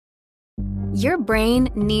Your brain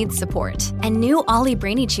needs support, and new Ollie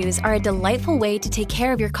Brainy Chews are a delightful way to take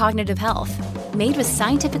care of your cognitive health. Made with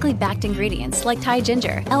scientifically backed ingredients like Thai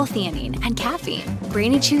ginger, L-theanine, and caffeine,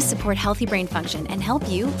 Brainy Chews support healthy brain function and help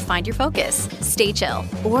you find your focus, stay chill,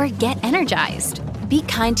 or get energized. Be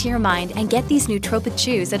kind to your mind and get these nootropic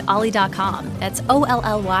chews at ollie.com. That's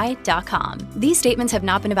OLLY.com. These statements have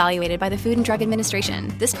not been evaluated by the Food and Drug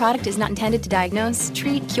Administration. This product is not intended to diagnose,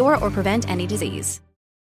 treat, cure, or prevent any disease.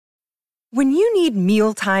 When you need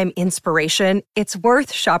mealtime inspiration, it's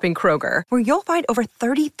worth shopping Kroger, where you'll find over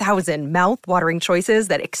 30,000 mouth-watering choices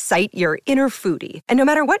that excite your inner foodie. And no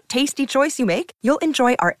matter what tasty choice you make, you'll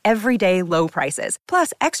enjoy our everyday low prices,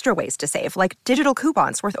 plus extra ways to save, like digital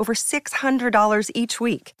coupons worth over $600 each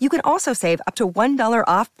week. You can also save up to $1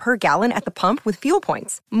 off per gallon at the pump with fuel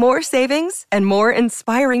points. More savings and more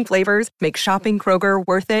inspiring flavors make shopping Kroger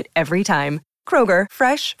worth it every time. Kroger,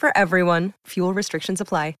 fresh for everyone. Fuel restrictions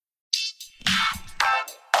apply.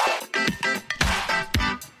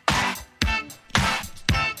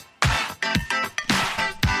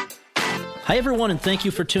 Hi, everyone, and thank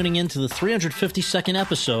you for tuning in to the 352nd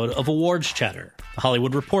episode of Awards Chatter, the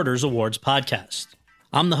Hollywood Reporter's awards podcast.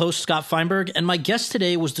 I'm the host, Scott Feinberg, and my guest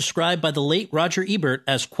today was described by the late Roger Ebert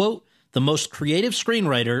as, quote, the most creative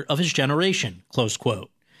screenwriter of his generation, close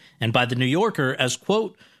quote, and by the New Yorker as,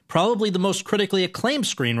 quote, probably the most critically acclaimed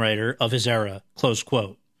screenwriter of his era, close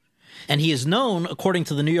quote. And he is known, according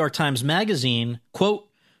to the New York Times Magazine, quote,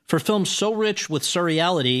 for films so rich with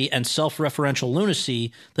surreality and self-referential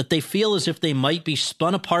lunacy that they feel as if they might be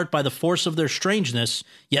spun apart by the force of their strangeness,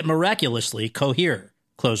 yet miraculously cohere,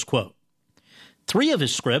 close quote. 3 of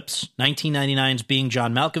his scripts, 1999's Being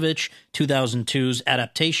John Malkovich, 2002's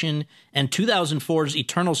Adaptation, and 2004's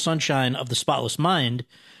Eternal Sunshine of the Spotless Mind,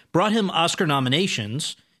 brought him Oscar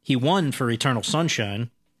nominations. He won for Eternal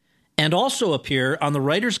Sunshine, and also appear on the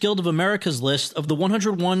Writers Guild of America's list of the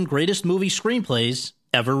 101 greatest movie screenplays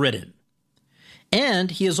ever written.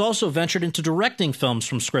 And he has also ventured into directing films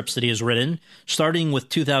from scripts that he has written, starting with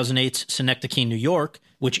 2008's Synecdoche, New York,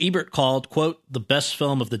 which Ebert called, quote, the best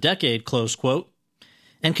film of the decade, close quote,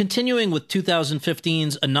 and continuing with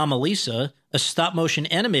 2015's Anomalisa, a stop-motion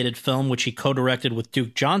animated film which he co-directed with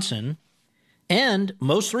Duke Johnson, and,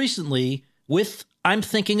 most recently, with I'm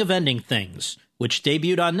Thinking of Ending Things, which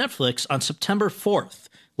debuted on Netflix on September 4th,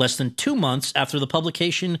 less than 2 months after the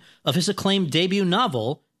publication of his acclaimed debut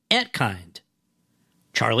novel, Antkind.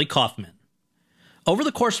 Charlie Kaufman. Over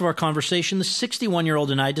the course of our conversation, the 61-year-old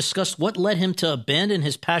and I discussed what led him to abandon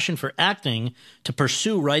his passion for acting to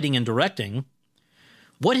pursue writing and directing,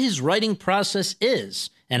 what his writing process is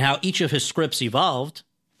and how each of his scripts evolved,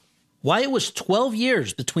 why it was 12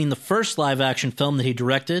 years between the first live-action film that he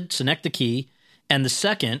directed, Synecdoche, and the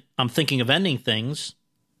second, I'm Thinking of Ending Things,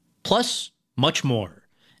 plus much more.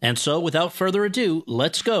 And so, without further ado,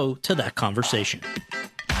 let's go to that conversation.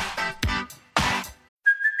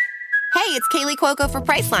 Hey, it's Kaylee Cuoco for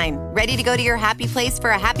Priceline. Ready to go to your happy place for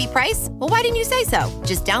a happy price? Well, why didn't you say so?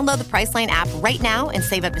 Just download the Priceline app right now and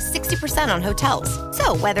save up to 60% on hotels.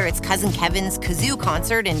 So whether it's Cousin Kevin's Kazoo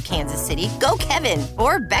Concert in Kansas City, go Kevin,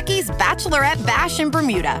 or Becky's Bachelorette Bash in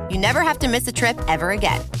Bermuda, you never have to miss a trip ever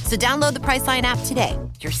again. So download the Priceline app today.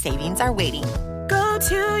 Your savings are waiting. Go to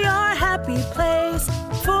your happy place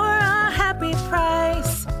for a happy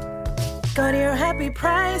price. Go to your happy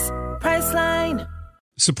price, Priceline.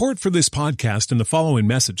 Support for this podcast and the following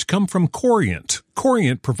message come from Corient.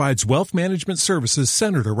 Corient provides wealth management services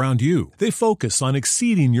centered around you. They focus on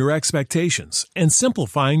exceeding your expectations and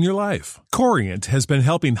simplifying your life. Corient has been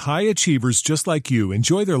helping high achievers just like you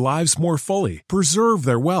enjoy their lives more fully, preserve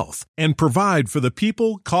their wealth, and provide for the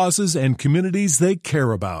people, causes, and communities they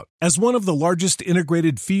care about. As one of the largest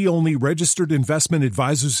integrated fee-only registered investment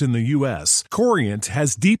advisors in the U.S., Corient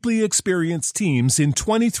has deeply experienced teams in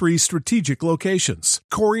 23 strategic locations.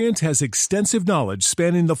 Corient has extensive knowledge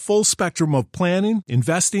spanning the full spectrum of planning,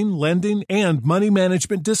 investing, lending, and money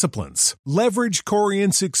management disciplines. Leverage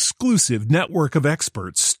Corient's exclusive network of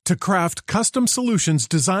experts to craft custom solutions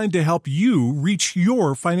designed to help you reach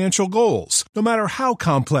your financial goals, no matter how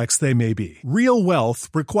complex they may be. Real wealth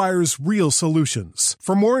requires real solutions.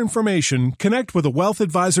 For more information, connect with a wealth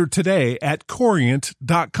advisor today at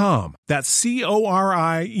Corient.com. That's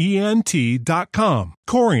Corient.com.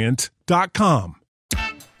 Corient.com.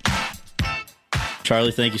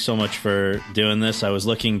 Charlie, thank you so much for doing this. I was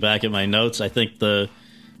looking back at my notes. I think the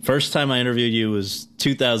first time I interviewed you was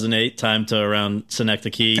 2008, time to around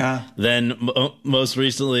Synecdoche. Then most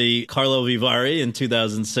recently, Carlo Vivari in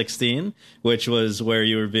 2016, which was where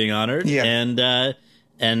you were being honored. Yeah. And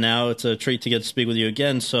now it's a treat to get to speak with you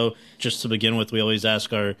again. So just to begin with, we always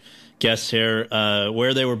ask our guests here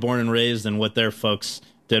where they were born and raised and what their folks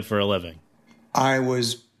did for a living. I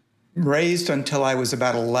was raised until I was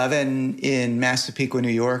about 11 in Massapequa, New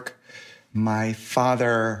York. My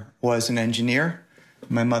father was an engineer.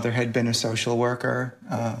 My mother had been a social worker,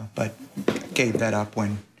 but gave that up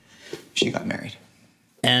when she got married.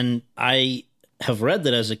 And I have read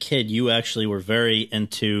that as a kid, you actually were very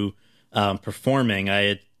into performing. I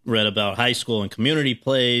had read about high school and community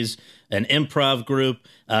plays, an improv group,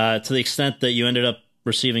 to the extent that you ended up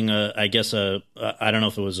receiving I don't know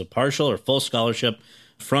if it was a partial or full scholarship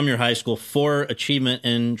from your high school for achievement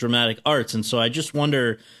in dramatic arts. And so I just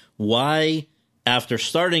wonder why, after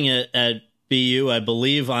starting it at BU, I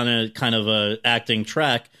believe on a kind of a acting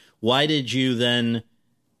track, why did you then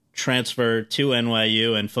transfer to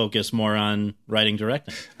NYU and focus more on writing,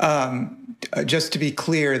 directing? Just to be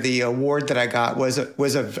clear, the award that I got was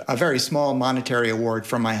a very small monetary award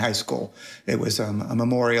from my high school. It was a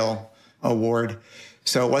memorial award,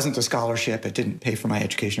 so it wasn't a scholarship. It didn't pay for my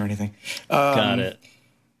education or anything. Got it.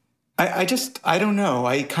 I don't know.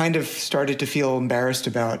 I kind of started to feel embarrassed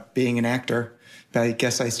about being an actor. I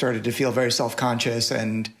guess I started to feel very self-conscious,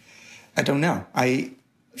 and I don't know.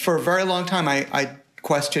 For a very long time, I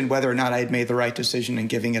questioned whether or not I had made the right decision in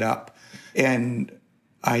giving it up. And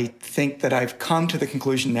I think that I've come to the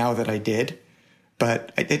conclusion now that I did.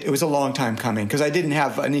 But it was a long time coming because I didn't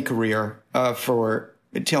have any career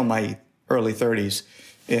until my early 30s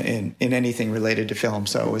in anything related to film.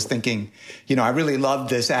 So I was thinking, I really loved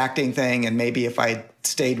this acting thing, and maybe if I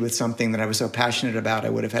stayed with something that I was so passionate about, I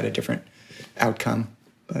would have had a different outcome.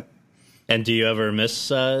 And do you ever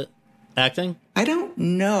miss acting? I don't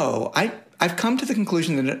know. I've come to the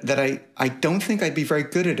conclusion that I don't think I'd be very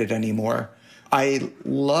good at it anymore. I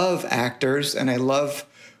love actors and I love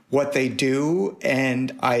what they do,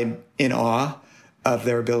 and I'm in awe of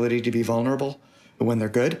their ability to be vulnerable when they're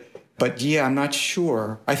good. But yeah, I'm not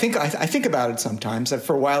sure. I think about it sometimes.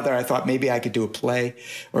 For a while there, I thought maybe I could do a play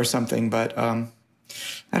or something, but I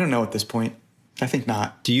don't know at this point. I think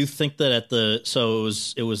not. Do you think that so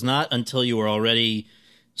it was not until you were already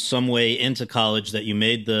some way into college that you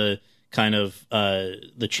made the kind of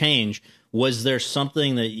the change? Was there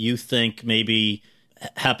something that you think maybe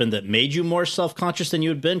happened that made you more self-conscious than you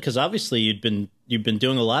had been? Because obviously you've been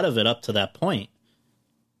doing a lot of it up to that point.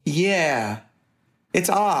 Yeah, it's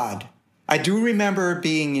odd. I do remember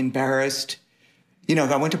being embarrassed.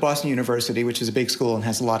 I went to Boston University, which is a big school and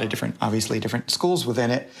has a lot of different schools within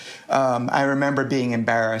it. I remember being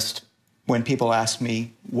embarrassed when people asked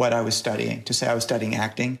me what I was studying, to say I was studying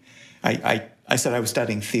acting. I said I was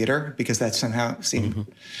studying theater because that somehow seemed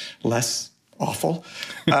less awful.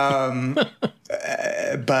 Yeah,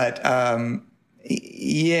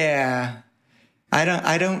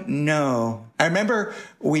 I don't know. I remember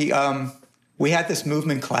we had this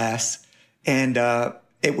movement class, and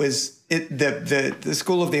it was the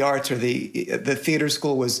School of the Arts, or the theater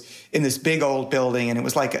school, was in this big old building, and it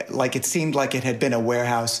was like it seemed like it had been a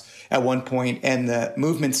warehouse at one point, and the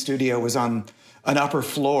movement studio was on an upper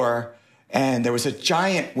floor. And there was a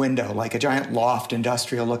giant window, like a giant loft,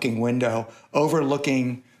 industrial-looking window,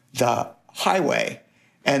 overlooking the highway.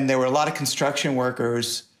 And there were a lot of construction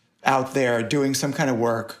workers out there doing some kind of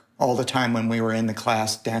work all the time when we were in the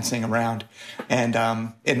class, dancing around, and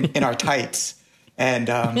in our tights, and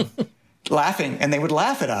laughing. And they would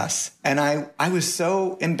laugh at us. And I was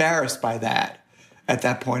so embarrassed by that at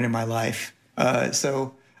that point in my life.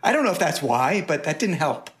 So I don't know if that's why, but that didn't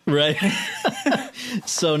help. Right.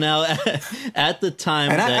 So now, at the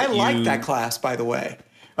time, and I liked that class, by the way.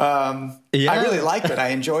 I really liked it. I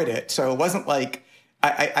enjoyed it. So it wasn't like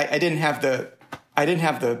I didn't have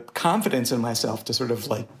the confidence in myself to sort of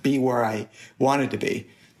like be where I wanted to be.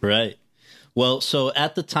 Right. Well, so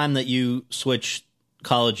at the time that you switched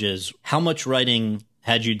colleges, how much writing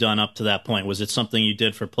had you done up to that point? Was it something you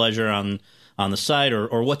did for pleasure on the side,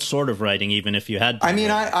 or what sort of writing, even if you had been? I mean,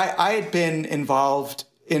 I had been involved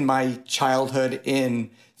in my childhood in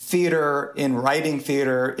theater, in writing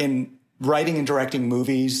and directing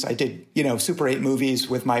movies. I did, Super 8 movies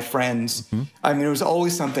with my friends. Mm-hmm. I mean, it was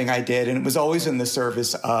always something I did, and it was always in the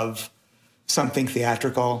service of something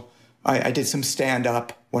theatrical. I did some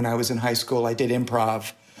stand-up when I was in high school. I did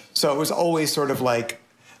improv. So it was always sort of like,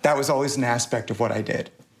 that was always an aspect of what I did.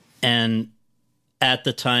 And at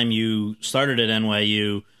the time you started at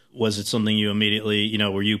NYU, was it something you immediately,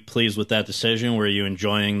 were you pleased with that decision? Were you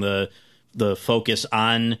enjoying the focus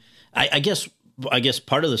on, I guess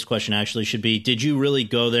part of this question actually should be, did you really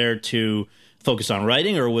go there to focus on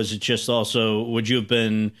writing, or was it just also, were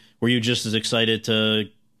you just as excited to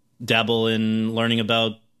dabble in learning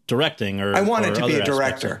about directing? Or I wanted to be a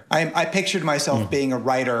director. I pictured myself being a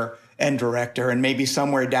writer and director, and maybe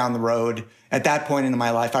somewhere down the road, at that point in my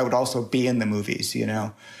life, I would also be in the movies, you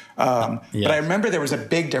know. But I remember there was a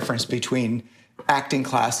big difference between acting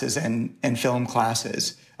classes and film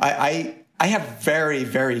classes. I have very,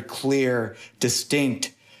 very clear,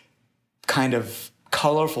 distinct, kind of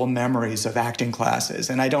colorful memories of acting classes,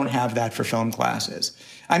 and I don't have that for film classes.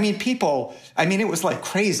 I mean, it was like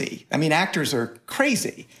crazy. I mean, actors are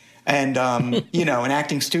crazy. And, you know, and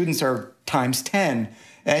acting students are times 10.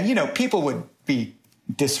 And, you know, people would be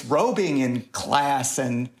disrobing in class.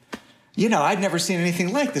 And, you know, I'd never seen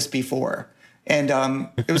anything like this before. And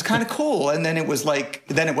it was kind of cool. And then it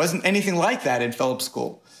wasn't anything like that in film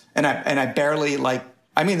school. And I barely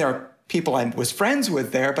there are people I was friends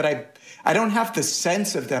with there, but I don't have the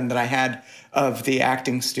sense of them that I had of the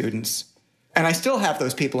acting students. And I still have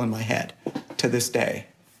those people in my head to this day.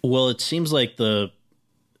 Well, it seems like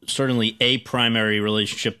certainly a primary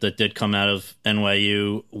relationship that did come out of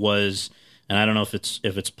NYU was, and I don't know if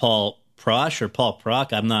it's Paul Proch or Paul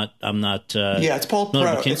Proch. I'm not. Yeah, it's Paul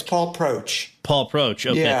Proch. It's Paul Proch. Paul Proch.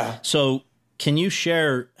 Okay. Yeah. So, can you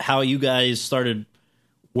share how you guys started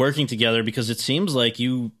working together? Because it seems like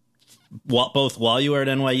you, both while you were at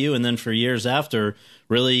NYU and then for years after,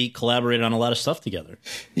 really collaborated on a lot of stuff together.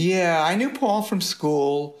 Yeah, I knew Paul from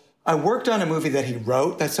school. I worked on a movie that he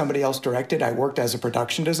wrote that somebody else directed. I worked as a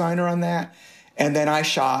production designer on that. And then I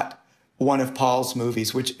shot one of Paul's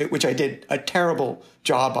movies, which I did a terrible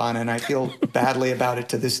job on, and I feel badly about it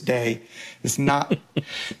to this day. It's not,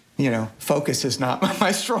 you know, focus is not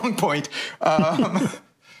my strong point.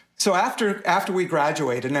 So after we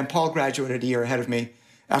graduated, and then Paul graduated a year ahead of me,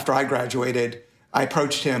 after I graduated, I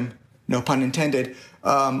approached him, no pun intended,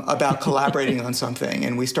 about collaborating on something,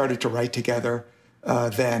 and we started to write together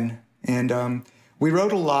then. And we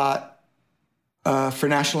wrote a lot for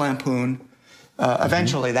National Lampoon.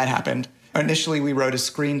 Eventually that happened. Initially we wrote a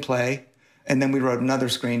screenplay, and then we wrote another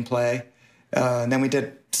screenplay. And then we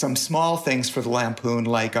did some small things for the Lampoon,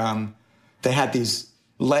 like they had these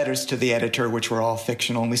letters to the editor, which were all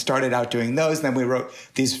fictional, and we started out doing those. And then we wrote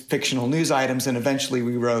these fictional news items, and eventually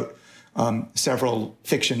we wrote several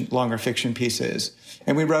longer fiction pieces.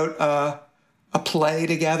 And we wrote a play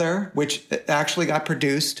together, which actually got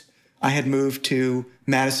produced. I had moved to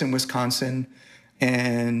Madison, Wisconsin,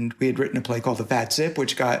 and we had written a play called The Fat Zip,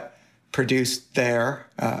 which got produced there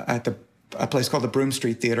at a place called the Broome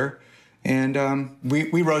Street Theater. And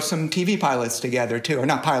we wrote some TV pilots together, too. Or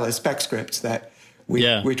not pilots, spec scripts that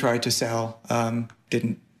we tried to sell.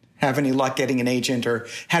 Didn't have any luck getting an agent or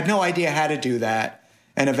had no idea how to do that.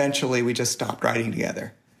 And eventually we just stopped writing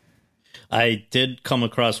together. I did come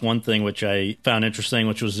across one thing which I found interesting,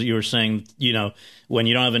 which was you were saying, you know, when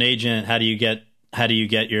you don't have an agent, how do you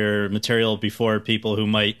get your material before people who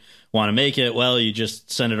might want to make it? Well, you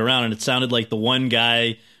just send it around. And it sounded like the one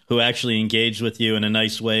guy who actually engaged with you in a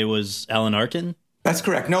nice way was Alan Arkin. That's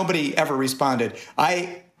correct. Nobody ever responded.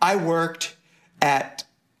 I worked at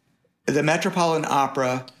the Metropolitan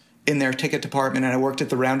Opera in their ticket department, and I worked at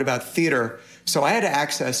the Roundabout Theater. So I had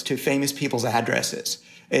access to famous people's addresses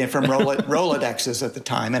from Rolodexes at the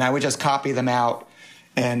time, and I would just copy them out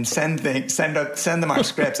and send them our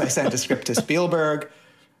scripts. I sent a script to Spielberg.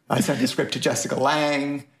 I sent a script to Jessica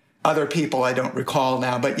Lange. Other people I don't recall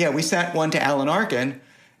now. But yeah, we sent one to Alan Arkin,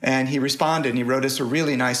 and he responded, and he wrote us a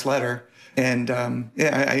really nice letter. And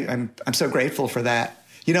I'm so grateful for that.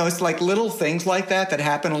 You know, it's like little things like that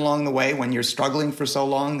happen along the way when you're struggling for so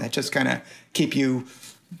long that just kind of keep you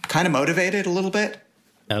kind of motivated a little bit.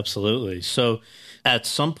 Absolutely. So at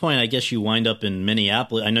some point, I guess you wind up in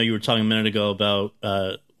Minneapolis. I know you were talking a minute ago about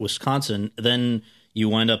Wisconsin. Then you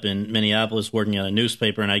wind up in Minneapolis working at a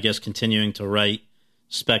newspaper and I guess continuing to write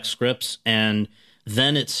spec scripts. And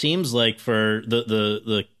then it seems like for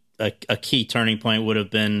a key turning point would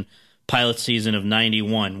have been pilot season of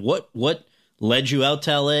 91. What led you out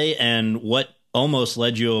to LA and what almost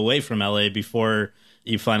led you away from LA before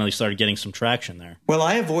you finally started getting some traction there? Well,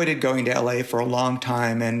 I avoided going to LA for a long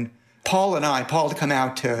time, and Paul to come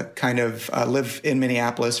out to kind of live in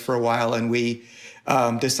Minneapolis for a while, and we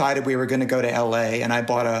decided we were going to go to LA, and I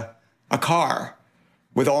bought a car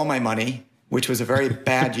with all my money, which was a very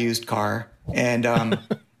bad used car, and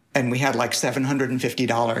we had like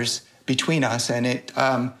 $750 between us, and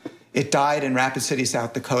it died in Rapid City,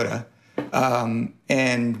 South Dakota.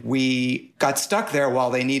 And we got stuck there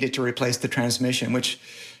while they needed to replace the transmission, which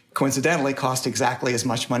coincidentally cost exactly as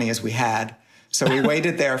much money as we had. So we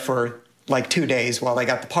waited there for like 2 days while they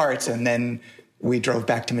got the parts, and then we drove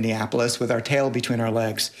back to Minneapolis with our tail between our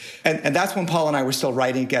legs. And that's when Paul and I were still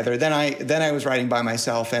writing together. Then I was writing by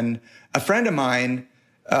myself, and a friend of mine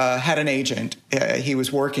had an agent. He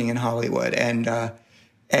was working in Hollywood, and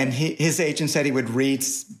and his agent said he would read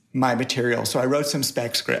my material. So I wrote some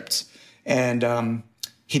spec scripts, and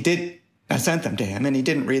I sent them to him, and he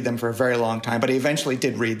didn't read them for a very long time, but he eventually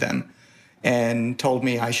did read them and told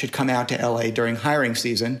me I should come out to LA during hiring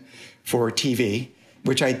season for TV,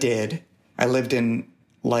 which I did. I lived in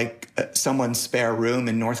like someone's spare room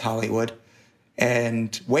in North Hollywood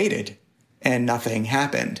and waited, and nothing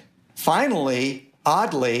happened. Finally,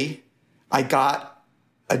 oddly, I got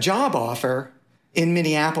a job offer in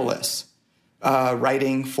Minneapolis,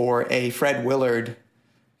 writing for a Fred Willard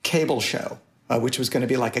cable show, which was going to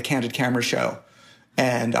be like a candid camera show.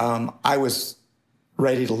 And I was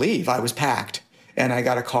ready to leave. I was packed. And I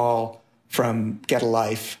got a call from Get a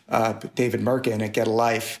Life, David Merkin at Get a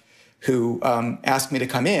Life, who asked me to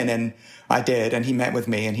come in. And I did. And he met with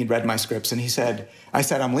me and he read my scripts. And I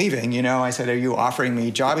said, I'm leaving. I said, are you offering me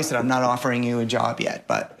a job? He said, I'm not offering you a job yet,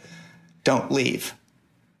 but don't leave.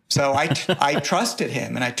 So I trusted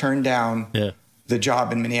him, and I turned down the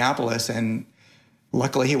job in Minneapolis. And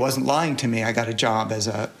luckily, he wasn't lying to me. I got a job as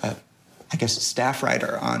a staff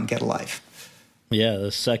writer on Get a Life. Yeah,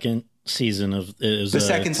 the second season of it was the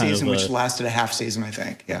second season, which lasted a half season, I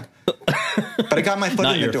think. Yeah, but I got my foot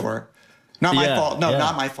in the door. Not my fault. No,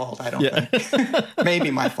 not my fault. I don't think.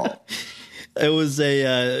 Maybe my fault. It was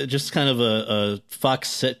just kind of a Fox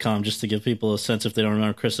sitcom, just to give people a sense if they don't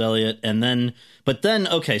remember Chris Elliott. But then,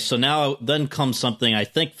 okay, so now then comes something I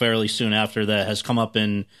think fairly soon after that has come up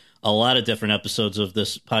in a lot of different episodes of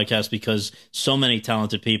this podcast, because so many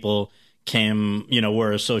talented people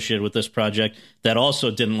were associated with this project that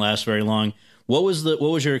also didn't last very long. What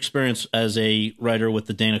was your experience as a writer with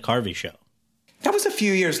the Dana Carvey show? That was a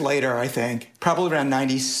few years later, I think, probably around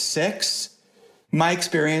 96. My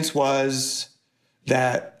experience was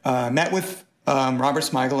that I met with Robert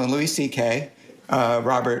Smigel and Louis C.K.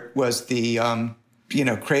 Robert was the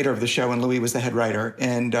creator of the show, and Louis was the head writer.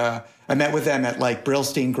 And I met with them at like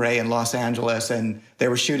Brillstein Gray in Los Angeles, and they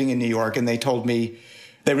were shooting in New York. And they told me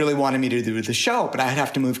they really wanted me to do the show, but I'd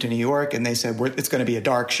have to move to New York. And they said, it's going to be a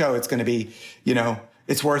dark show. It's going to be,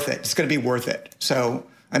 it's worth it. It's going to be worth it. So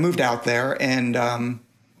I moved out there, and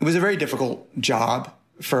it was a very difficult job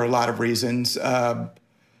for a lot of reasons.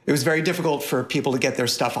 It was very difficult for people to get their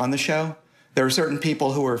stuff on the show. There were certain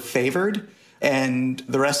people who were favored, and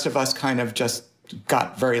the rest of us kind of just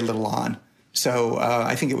got very little on. So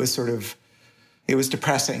I think it was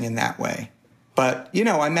depressing in that way. But,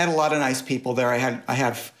 I met a lot of nice people there. I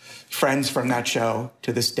have friends from that show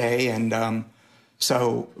to this day. And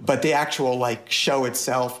but the actual show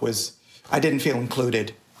itself I didn't feel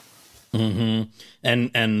included. Mm-hmm.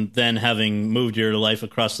 And then having moved your life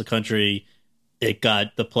across the country, it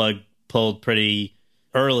got the plug pulled pretty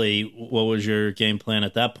early. What was your game plan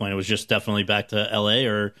at that point? It was just definitely back to LA,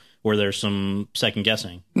 or were there some second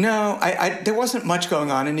guessing? No, there wasn't much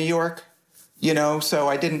going on in New York, so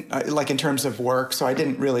I didn't in terms of work. So I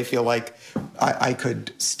didn't really feel like I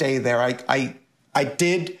could stay there. I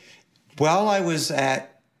did, while I was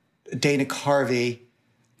at Dana Carvey,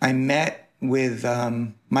 I met with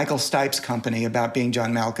Michael Stipe's company about Being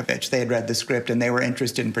John Malkovich. They had read the script and they were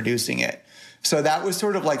interested in producing it. So that was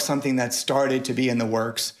sort of like something that started to be in the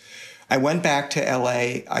works. I went back to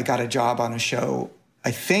LA. I got a job on a show.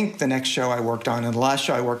 I think the next show I worked on, and the last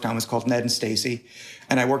show I worked on was called Ned and Stacey.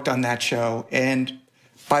 And I worked on that show. And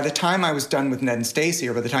by the time I was done with Ned and Stacey,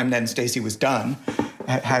 or by the time Ned and Stacey was done,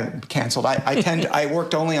 had canceled. I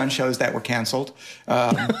worked only on shows that were canceled.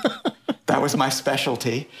 That was my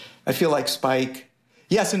specialty. I feel like Spike.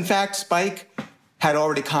 Yes, in fact, Spike had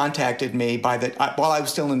already contacted me while I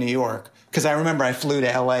was still in New York, because I remember I flew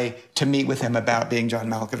to L.A. to meet with him about Being John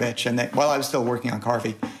Malkovich, and while I was still working on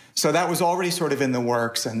Carvey. So that was already sort of in the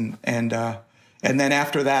works, and then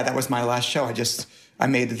after that was my last show. I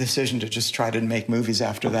made the decision to just try to make movies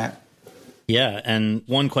after that. Yeah, and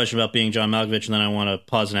one question about Being John Malkovich, and then I want to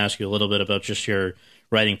pause and ask you a little bit about just your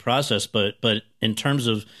writing process, but in terms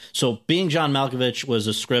of, so Being John Malkovich was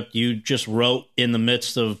a script you just wrote in the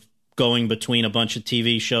midst of going between a bunch of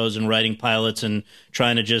TV shows and writing pilots and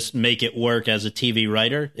trying to just make it work as a TV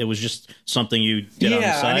writer? It was just something you did on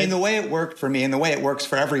the side? Yeah, I mean, the way it worked for me and the way it works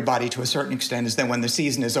for everybody to a certain extent is that when the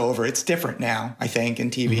season is over, it's different now, I think, in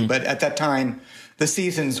TV. Mm-hmm. But at that time, the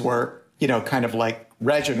seasons were, kind of like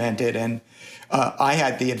regimented, and I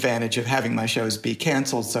had the advantage of having my shows be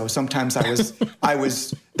canceled. So sometimes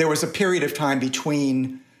there was a period of time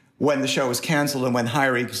between when the show was canceled and when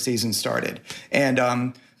hiring season started.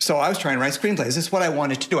 And so I was trying to write screenplays. This is what I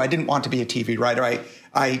wanted to do. I didn't want to be a TV writer.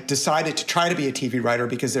 I decided to try to be a TV writer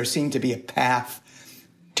because there seemed to be a path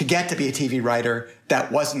to get to be a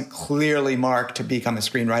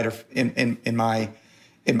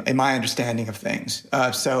in my understanding of things.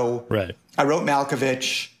 So right. I wrote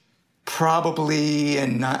Malkovich probably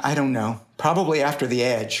probably after The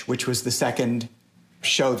Edge, which was the second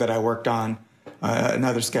show that I worked on,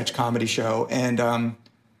 another sketch comedy show. And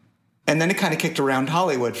then it kind of kicked around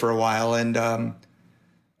Hollywood for a while. And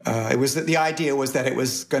the idea was that it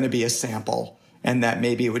was going to be a sample and that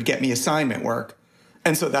maybe it would get me assignment work.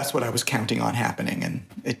 And so that's what I was counting on happening.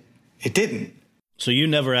 And it didn't. So you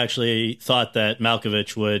never actually thought that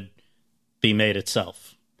Malkovich would be made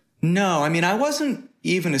itself? No, I mean, I wasn't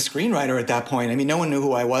even a screenwriter at that point. I mean, no one knew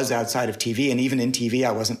who I was outside of TV. And even in TV,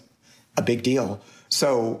 I wasn't a big deal.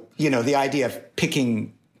 So, the idea of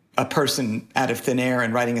picking a person out of thin air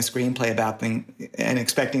and writing a screenplay about them and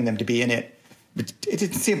expecting them to be in it, it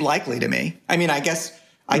didn't seem likely to me. I mean, I guess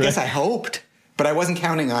I hoped, but I wasn't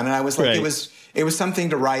counting on it. I was like, it was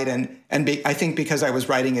something to write. I think because I was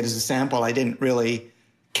writing it as a sample, I didn't really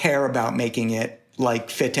care about making it like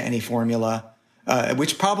fit to any formula,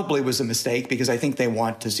 which probably was a mistake because I think they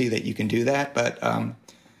want to see that you can do that. But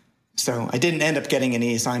so I didn't end up getting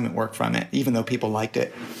any assignment work from it, even though people liked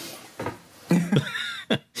it.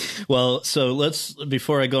 Well, so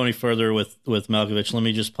before I go any further with Malkovich, let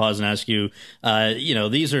me just pause and ask you,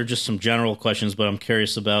 these are just some general questions, but I'm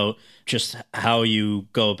curious about just how you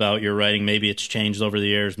go about your writing. Maybe it's changed over the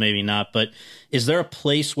years, maybe not, but is there a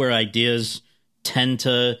place where ideas tend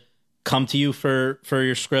to come to you for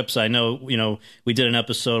your scripts? I know, we did an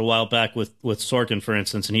episode a while back with Sorkin, for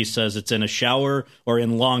instance, and he says it's in a shower or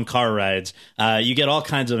in long car rides. You get all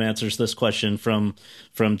kinds of answers to this question from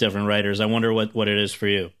different writers. I wonder what it is for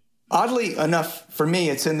you. Oddly enough, for me,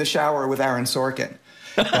 it's in the shower with Aaron Sorkin.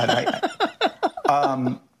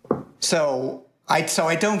 So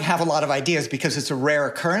I don't have a lot of ideas because it's a rare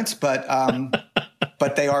occurrence, but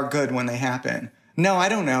they are good when they happen. No, I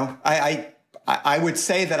don't know. I would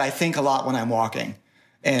say that I think a lot when I'm walking,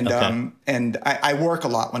 and I work a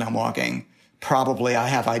lot when I'm walking. Probably I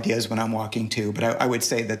have ideas when I'm walking too, but I would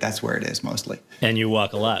say that that's where it is mostly. And you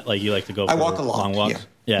walk a lot, like you like to go for I walk a lot, long walks?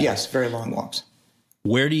 Yeah. Yes, very long walks.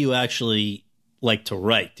 Where do you actually like to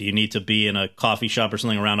write? Do you need to be in a coffee shop or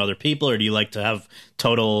something around other people, or do you like to have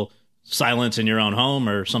total silence in your own home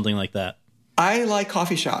or something like that? I like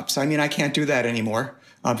coffee shops. I mean, I can't do that anymore,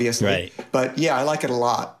 obviously. Right. But yeah, I like it a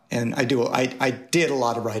lot. And I did a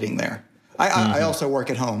lot of writing there. I also work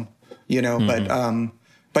at home,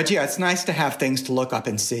 but yeah, it's nice to have things to look up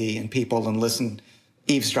and see and people and listen,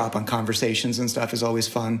 eavesdrop on conversations and stuff is always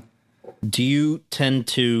fun. Do you tend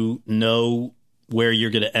to know where you're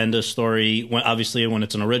going to end a story? When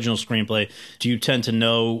it's an original screenplay, do you tend to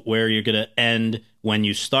know where you're going to end when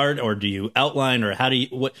you start, or do you outline, or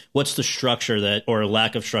what's the structure or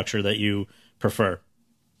lack of structure that you prefer?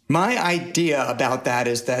 My idea about that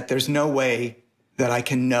is that there's no way that I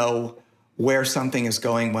can know where something is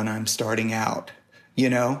going when I'm starting out.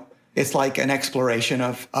 It's like an exploration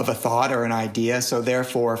of a thought or an idea. So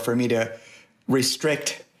therefore, for me to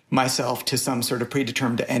restrict myself to some sort of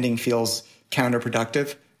predetermined ending feels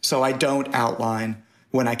counterproductive. So I don't outline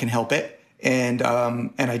when I can help it, and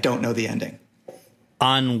I don't know the ending.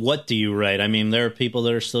 On what do you write? I mean, there are people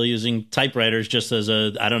that are still using typewriters just as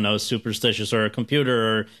superstitious, or a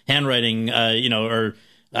computer, or handwriting,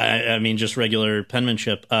 just regular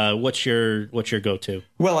penmanship. What's your go-to?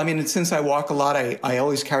 Well, I mean, since I walk a lot, I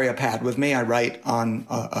always carry a pad with me. I write on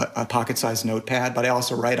a pocket-sized notepad, but I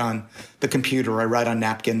also write on the computer. I write on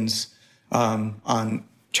napkins, on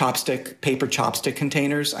paper chopstick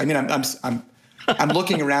containers. I mean, I'm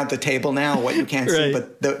looking around the table now, what you can't see,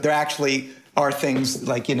 but there actually are things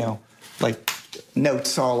like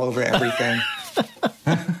notes all over everything.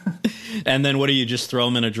 And then what do you just throw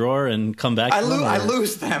them in a drawer and come back? I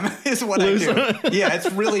lose them is what I do. Yeah,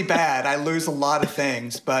 it's really bad. I lose a lot of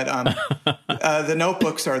things, but the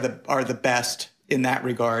notebooks are the best in that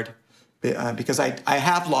regard because I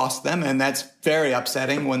have lost them, and that's very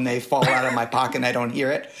upsetting when they fall out of my pocket and I don't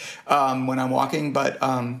hear it when I'm walking. But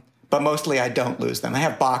mostly I don't lose them. I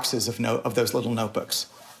have boxes of those little notebooks.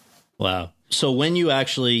 Wow. So when you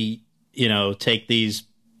actually, take these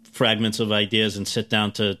fragments of ideas and sit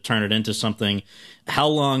down to turn it into something, how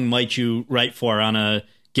long might you write for on a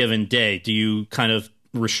given day? Do you kind of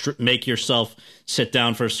make yourself sit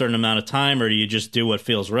down for a certain amount of time, or do you just do what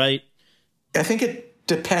feels right? I think it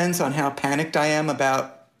depends on how panicked I am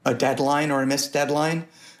about a deadline or a missed deadline.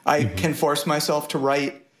 I can force myself to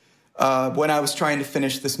write. When I was trying to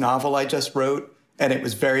finish this novel I just wrote, and it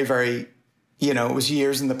was very, very, it was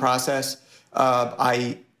years in the process,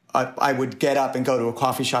 I would get up and go to a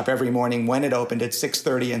coffee shop every morning when it opened at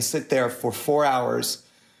 6:30 and sit there for 4 hours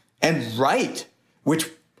and write, which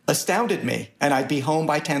astounded me. And I'd be home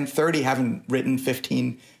by 10:30, having written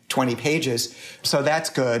 15, 20 pages. So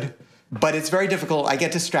that's good. But it's very difficult. I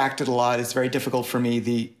get distracted a lot. It's very difficult for me.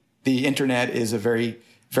 The internet is a very,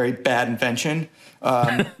 very bad invention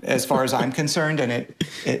as far as I'm concerned. And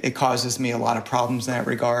it causes me a lot of problems in that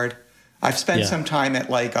regard. I've spent some time at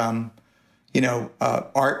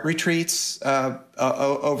art retreats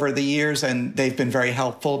over the years, and they've been very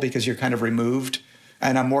helpful because you're kind of removed,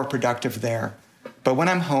 and I'm more productive there. But when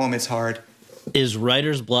I'm home, it's hard. Is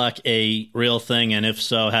writer's block a real thing? And if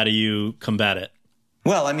so, how do you combat it?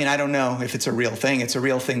 Well, I mean, I don't know if it's a real thing. It's a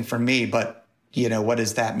real thing for me, but, what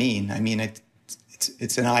does that mean? I mean,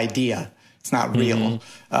 it's an idea. It's not real.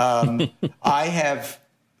 I have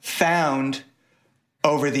found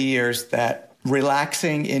over the years that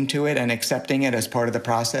relaxing into it and accepting it as part of the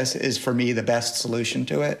process is, for me, the best solution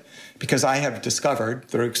to it, because I have discovered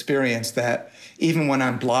through experience that even when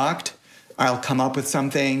I'm blocked, I'll come up with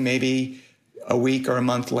something maybe a week or a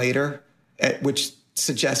month later, which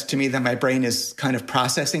suggests to me that my brain is kind of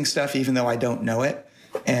processing stuff even though I don't know it.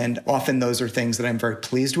 And often those are things that I'm very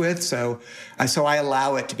pleased with. So I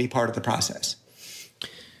allow it to be part of the process.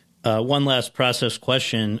 One last process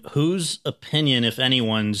question. Whose opinion, if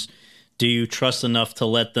anyone's, do you trust enough to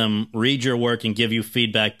let them read your work and give you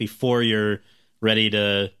feedback before you're ready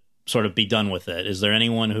to sort of be done with it? Is there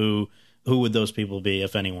anyone who would those people be,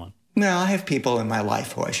 if anyone? No, I have people in my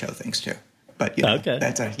life who I show things to, but okay.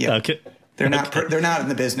 Okay. They're not in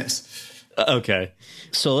the business. Okay.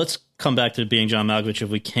 So let's come back to Being John Malkovich if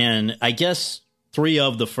we can. I guess 3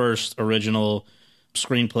 of the first original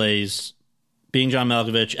screenplays, Being John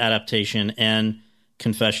Malkovich, adaptation, and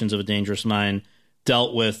Confessions of a Dangerous Mind,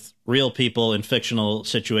 dealt with real people in fictional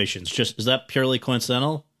situations. Is that purely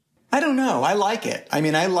coincidental? I don't know. I like it. I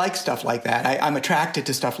mean, I like stuff like that. I'm attracted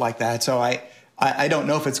to stuff like that. So I don't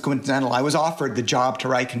know if it's coincidental. I was offered the job to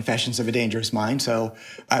write Confessions of a Dangerous Mind, so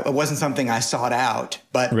it wasn't something I sought out,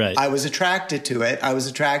 but right. I was attracted to it. I was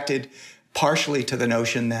attracted partially to the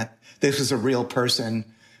notion that this was a real person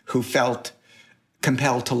who felt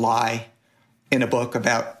compelled to lie in a book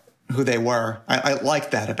about who they were. I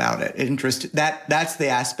liked that about it. That's the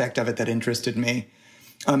aspect of it that interested me.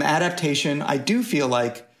 Adaptation, I do feel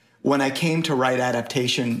like when I came to write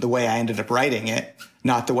adaptation the way I ended up writing it,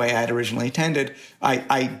 not the way I had originally intended,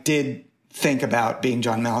 I did think about Being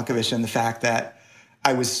John Malkovich and the fact that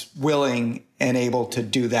I was willing and able to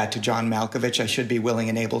do that to John Malkovich. I should be willing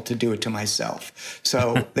and able to do it to myself.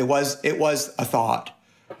 So it was a thought.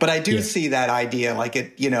 But I do see that idea, like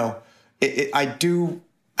I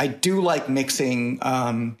do like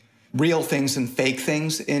mixing real things and fake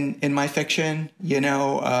things in my fiction.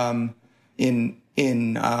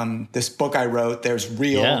 In this book I wrote, there's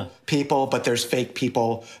real people, but there's fake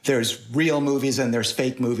people. There's real movies and there's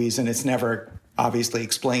fake movies, and it's never obviously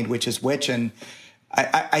explained which is which. And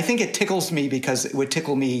I think it tickles me because it would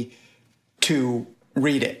tickle me to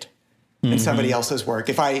read it in somebody else's work.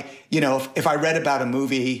 If I read about a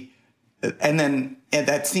movie and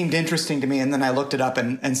that seemed interesting to me, and then I looked it up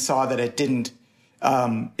and saw that it didn't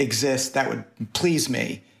exist, that would please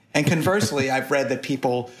me. And conversely, I've read that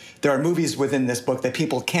there are movies within this book that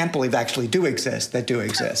people can't believe actually do exist.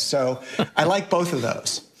 So I like both of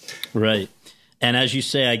those. Right. And as you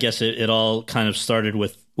say, I guess it all kind of started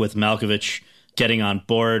with Malkovich getting on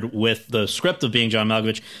board with the script of Being John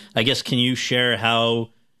Malkovich. I guess, can you share how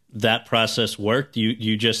that process worked?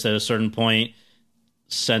 You just at a certain point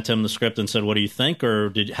sent him the script and said, what do you think?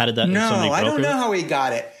 Or how did that? No, I don't know how he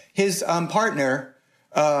got it. His partner,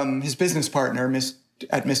 his business partner,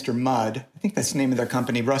 at Mr. Mudd, I think that's the name of their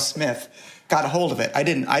company, Russ Smith, got a hold of it. I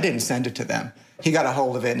didn't send it to them. He got a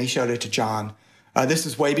hold of it and he showed it to John. This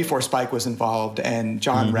is way before Spike was involved, and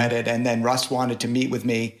John read it, and then Russ wanted to meet with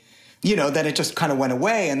me. Then it just kind of went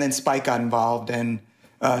away, and then Spike got involved, and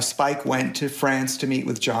Spike went to France to meet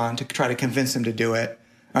with John to try to convince him to do it.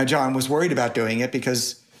 John was worried about doing it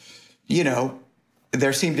because,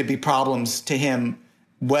 there seemed to be problems to him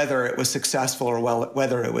whether it was successful or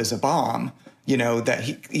whether it was a bomb. That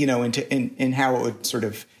he, in how it would sort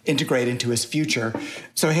of integrate into his future.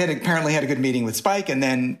 So he apparently had a good meeting with Spike, and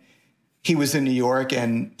then he was in New York,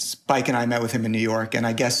 and Spike and I met with him in New York, and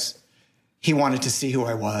I guess he wanted to see who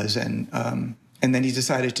I was, and then he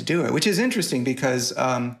decided to do it, which is interesting because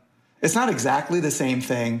it's not exactly the same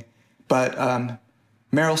thing, but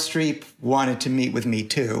Meryl Streep wanted to meet with me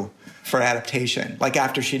too for adaptation. Like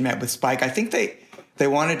after she'd met with Spike, I think they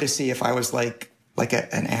wanted to see if I was like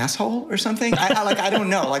an asshole or something. I don't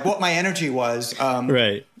know, like what my energy was.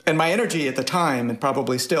 Right. And my energy at the time, and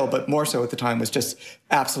probably still, but more so at the time, was just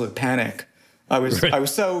absolute panic. I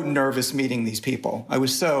was so nervous meeting these people. I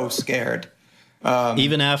was so scared.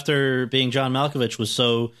 Even after being John Malkovich was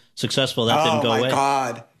so successful, that didn't go away. Oh, my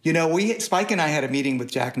God. You know, Spike and I had a meeting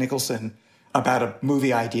with Jack Nicholson about a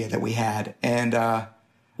movie idea that we had. And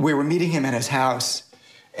we were meeting him at his house,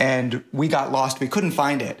 and we got lost. We couldn't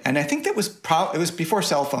find it. And I think that was it was before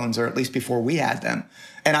cell phones, or at least before we had them.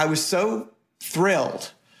 And I was so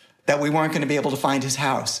thrilled that we weren't going to be able to find his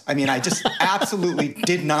house. I mean, I just absolutely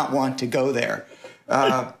did not want to go there.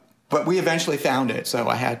 But we eventually found it, so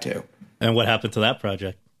I had to. And what happened to that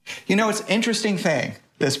project? You know, it's an interesting thing,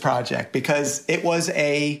 this project, because it was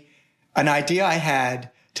an idea I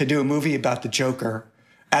had to do a movie about the Joker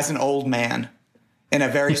as an old man in a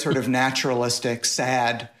very sort of naturalistic,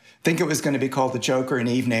 sad, I think it was going to be called The Joker in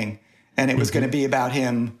Evening. And it was going to be about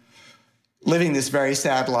him living this very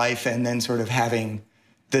sad life and then sort of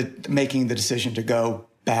making the decision to go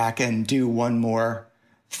back and do one more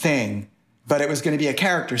thing. But it was going to be a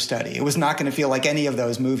character study. It was not going to feel like any of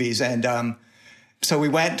those movies. And so we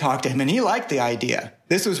went and talked to him, and he liked the idea.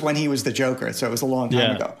 This was when he was the Joker, so it was a long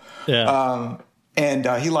time ago. Yeah. And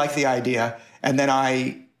he liked the idea. And then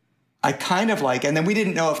I kind of and then we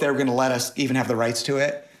didn't know if they were going to let us even have the rights to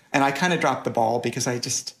it. And I kind of dropped the ball because I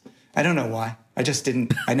don't know why.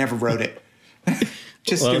 I never wrote it.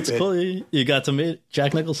 Just well, stupid. It's cool. You got to meet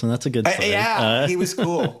Jack Nicholson. That's a good story. Yeah, he was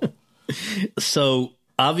cool. So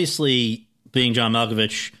obviously being John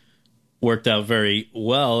Malkovich worked out very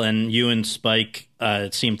well, and you and Spike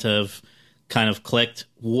seem to have kind of clicked.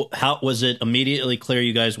 How was it immediately clear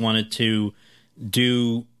you guys wanted to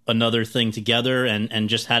do another thing together, and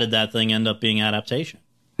just how did that thing end up being adaptation?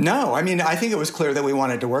 No, I mean, I think it was clear that we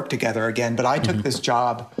wanted to work together again, but I took this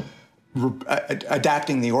job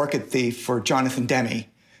adapting The Orchid Thief for Jonathan Demme.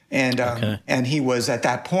 And he was, at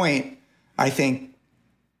that point, I think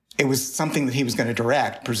it was something that he was going to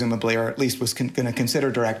direct, presumably, or at least was going to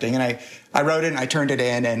consider directing. And I wrote it and I turned it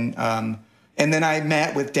in. And then I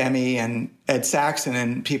met with Demme and Ed Saxon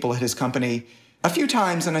and people at his company a few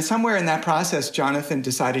times. And somewhere in that process, Jonathan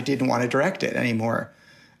decided he didn't want to direct it anymore.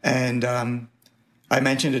 And I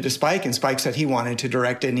mentioned it to Spike, and Spike said he wanted to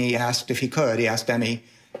direct it, and he asked if he could. He asked Demme,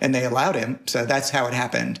 and they allowed him. So that's how it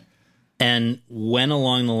happened. And when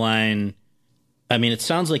along the line, I mean, it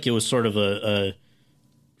sounds like it was sort of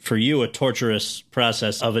for you, a torturous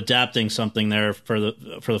process of adapting something there for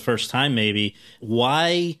the first time, maybe.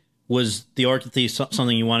 Why was The Orchid Thief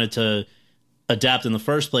something you wanted to adapt in the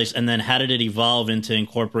first place? And then how did it evolve into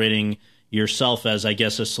incorporating yourself as, I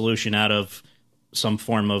guess, a solution out of some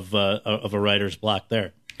form of a writer's block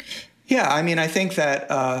there? Yeah, I mean, I think that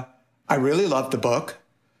I really loved the book.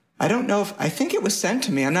 I don't know I think it was sent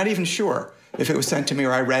to me. I'm not even sure if it was sent to me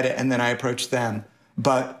or I read it and then I approached them.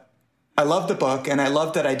 But I loved the book, and I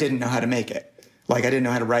loved that I didn't know how to make it. Like, I didn't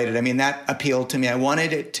know how to write it. I mean, that appealed to me. I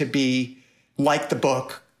wanted it to be like the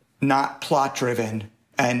book, not plot driven.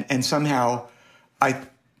 And somehow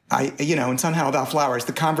and somehow About Flowers,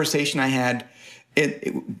 the conversation I had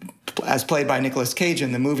as played by Nicolas Cage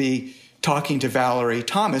in the movie, talking to Valerie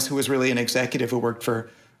Thomas, who was really an executive who worked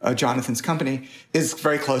for Jonathan's company, is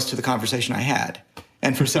very close to the conversation I had.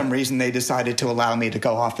 And for some reason, they decided to allow me to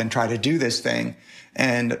go off and try to do this thing.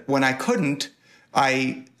 And when I couldn't,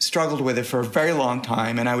 I struggled with it for a very long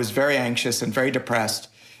time. And I was very anxious and very depressed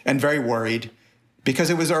and very worried because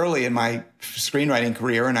it was early in my screenwriting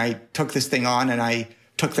career. And I took this thing on and I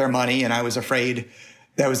took their money, and I was afraid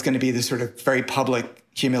that was going to be this sort of very public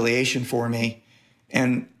humiliation for me.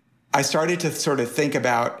 And I started to sort of think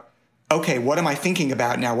about, okay, what am I thinking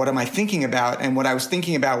about now? What am I thinking about? And what I was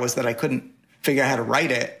thinking about was that I couldn't figure out how to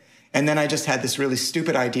write it. And then I just had this really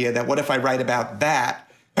stupid idea that what if I write about that?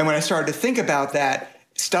 And when I started to think about that,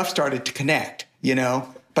 stuff started to connect,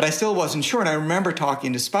 but I still wasn't sure. And I remember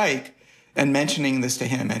talking to Spike and mentioning this to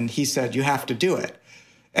him, and he said, you have to do it.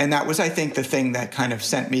 And that was, I think, the thing that kind of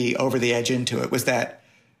sent me over the edge into it, was that,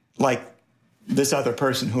 like, this other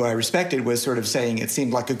person who I respected was sort of saying it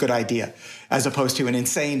seemed like a good idea, as opposed to an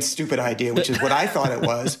insane, stupid idea, which is what I thought it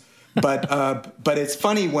was. But it's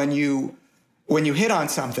funny when you hit on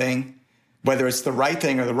something, whether it's the right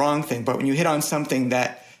thing or the wrong thing, but when you hit on something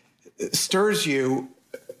that stirs you,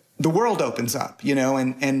 the world opens up,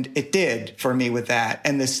 and it did for me with that.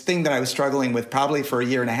 And this thing that I was struggling with probably for a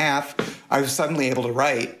year and a half, I was suddenly able to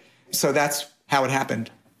write. So that's how it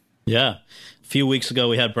happened. Yeah. A few weeks ago,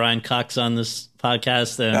 we had Brian Cox on this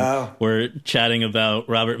podcast, and we're chatting about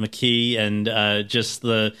Robert McKee and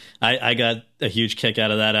I got a huge kick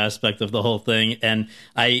out of that aspect of the whole thing. And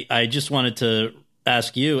I just wanted to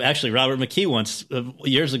ask you, actually, Robert McKee once,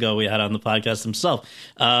 years ago, we had on the podcast himself.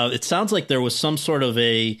 It sounds like there was some sort of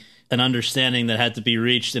an understanding that had to be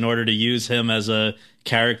reached in order to use him as a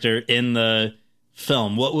character in the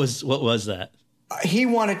film. What was that? he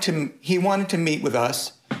wanted to meet with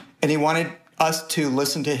us, and he wanted us to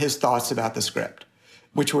listen to his thoughts about the script,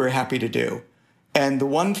 which we were happy to do. And the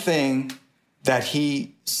one thing that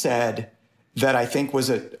he said that I think was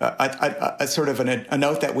a sort of a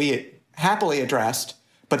note that we happily addressed,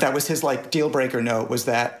 but that was his like deal breaker note, was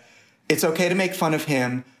that it's okay to make fun of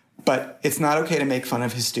him, but it's not okay to make fun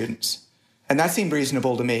of his students. And that seemed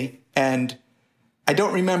reasonable to me. And I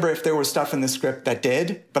don't remember if there was stuff in the script that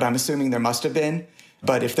did, but I'm assuming there must have been.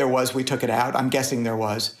 But if there was, we took it out. I'm guessing there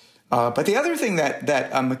was. But the other thing that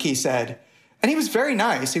McKee said, and he was very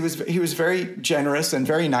nice. He was very generous and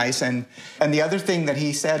very nice. And the other thing that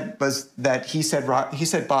he said was that he said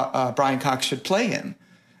Brian Cox should play him.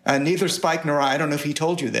 Neither Spike nor I don't know if he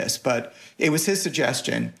told you this, but it was his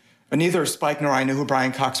suggestion. Neither Spike nor I knew who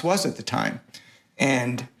Brian Cox was at the time.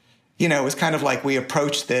 And, you know, it was kind of like we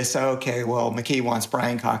approached this, okay, well, McKee wants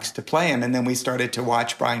Brian Cox to play him. And then we started to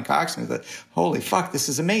watch Brian Cox and we thought, holy fuck, this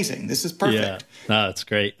is amazing. This is perfect. Yeah, no, it's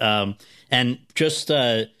great. And just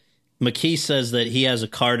McKee says that he has a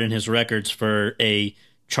card in his records for a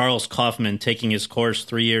Charles Kaufman taking his course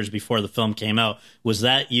 3 years before the film came out. Was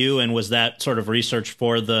that you, and was that sort of research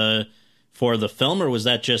for the film, or was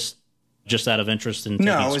that just out of interest in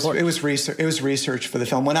taking his course? It was research. It was research for the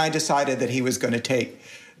film. When I decided that he was going to take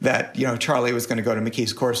that, you know, Charlie was going to go to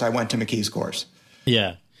McKee's course, I went to McKee's course.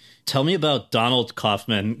 Yeah. Tell me about Donald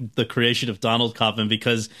Kaufman, the creation of Donald Kaufman,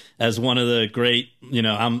 because as one of the great, you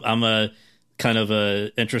know, I'm a kind of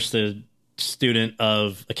a interested student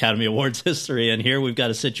of Academy Awards history, and here we've got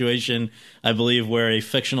a situation, I believe, where a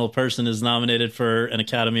fictional person is nominated for an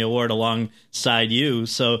Academy Award alongside you.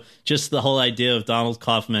 So just the whole idea of Donald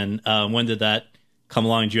Kaufman, when did that come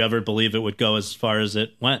along? Did you ever believe it would go as far as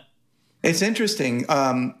it went? It's interesting.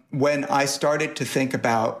 When I started to think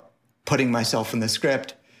about putting myself in the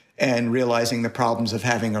script and realizing the problems of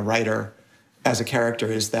having a writer as a character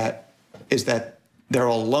is that they're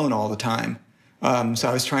all alone all the time. So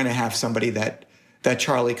I was trying to have somebody that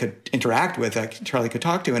Charlie could interact with, that Charlie could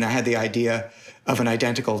talk to. And I had the idea of an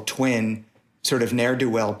identical twin, sort of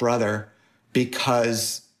ne'er-do-well brother,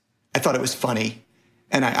 because I thought it was funny.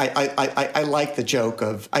 And I like the joke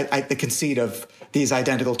of, the conceit of these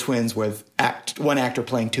identical twins with one actor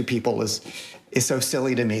playing two people is so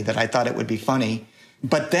silly to me that I thought it would be funny.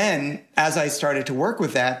 But then as I started to work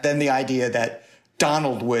with that, then the idea that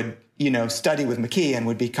Donald would, you know, study with McKee and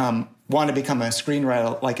would want to become a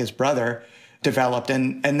screenwriter like his brother developed.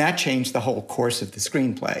 And that changed the whole course of the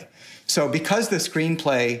screenplay. So because the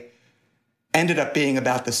screenplay ended up being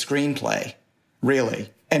about the screenplay, really,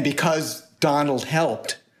 and because Donald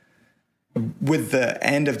helped with the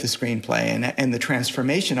end of the screenplay and the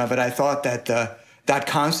transformation of it, I thought that that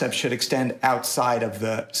concept should extend outside of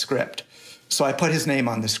the script. So I put his name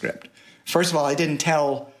on the script. First of all, I didn't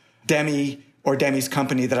tell Demi or Demi's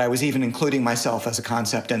company that I was even including myself as a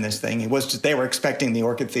concept in this thing. It was just, they were expecting The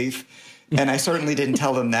Orchid Thief. And I certainly didn't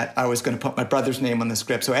tell them that I was going to put my brother's name on the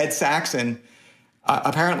script. So Ed Saxon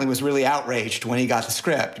apparently was really outraged when he got the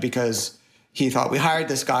script, because he thought, we hired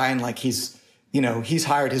this guy and like he's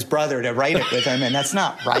hired his brother to write it with him. And that's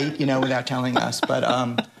not right, you know, without telling us. But,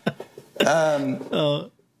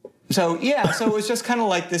 so it was just kind of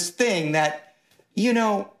like this thing that, you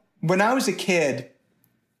know, when I was a kid,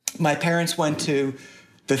 my parents went to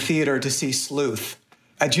the theater to see Sleuth.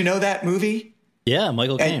 Do you know that movie? Yeah,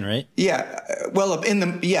 Michael Caine, right? Yeah, well,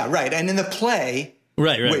 right, and in the play,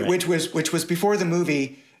 right. which was before the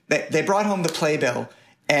movie, they brought home the playbill,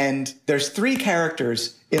 and there's three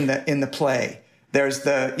characters in the play. There's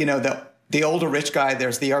the older rich guy,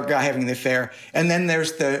 there's the young guy having the affair, and then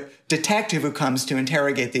there's the detective who comes to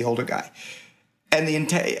interrogate the older guy. And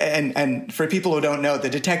and for people who don't know, the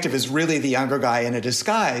detective is really the younger guy in a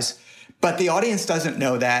disguise, but the audience doesn't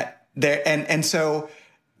know that. And so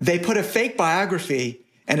they put a fake biography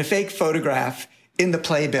and a fake photograph in the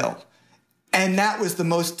playbill. And that was the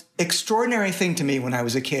most extraordinary thing to me when I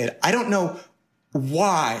was a kid. I don't know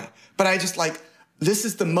why, but I just this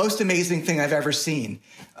is the most amazing thing I've ever seen.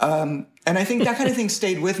 And I think that kind of thing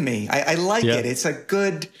stayed with me. I like it. It's a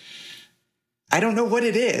good, I don't know what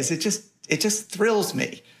it is. It just thrills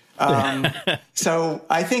me. So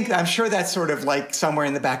I'm sure that's sort of like somewhere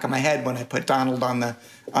in the back of my head when I put Donald on the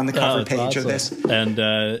cover page of this.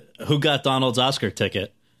 And who got Donald's Oscar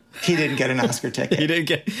ticket? He didn't get an Oscar ticket. He didn't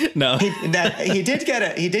get no. He did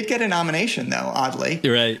get a nomination though. Oddly,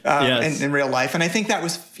 you're right. Yes. in real life, and I think that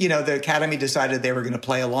was the Academy decided they were going to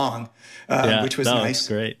play along, which was nice. That's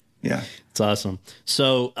great. Yeah, it's awesome.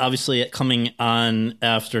 So obviously, coming on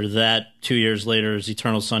after that, 2 years later, is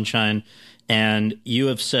Eternal Sunshine. And you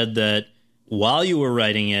have said that while you were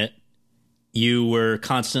writing it, you were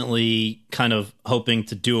constantly kind of hoping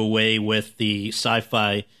to do away with the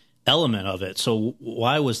sci-fi element of it. So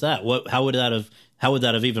why was that? How would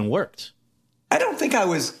that have even worked? I don't think I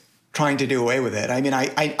was trying to do away with it. I mean,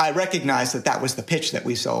 I recognized that was the pitch that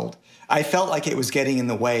we sold. I felt like it was getting in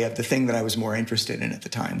the way of the thing that I was more interested in at the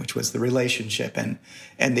time, which was the relationship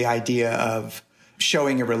and the idea of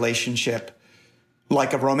showing a relationship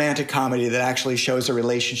like a romantic comedy that actually shows a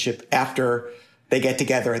relationship after they get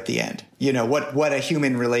together at the end. You know, what a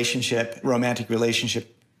human relationship, romantic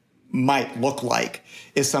relationship might look like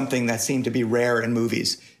is something that seemed to be rare in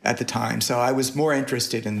movies at the time. So I was more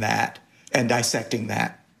interested in that and dissecting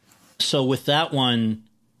that. So with that one,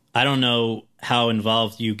 I don't know how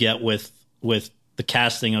involved you get with the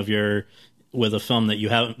casting of with a film that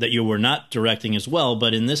you were not directing as well,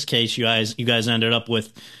 but in this case, you guys ended up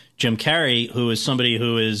with Jim Carrey, who is somebody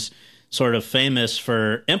who is sort of famous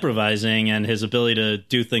for improvising and his ability to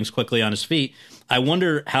do things quickly on his feet. I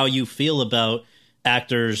wonder how you feel about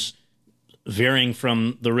actors veering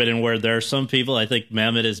from the written word. There are some people, I think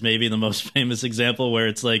Mamet is maybe the most famous example, where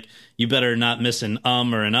it's like, you better not miss an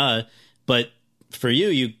or an but for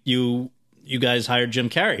you guys hired Jim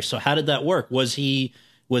Carrey. So how did that work? Was he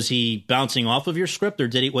bouncing off of your script, or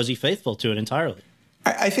was he faithful to it entirely?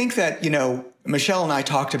 I think that, Michelle and I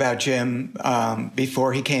talked about Jim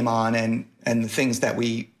before he came on and the things that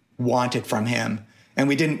we wanted from him. And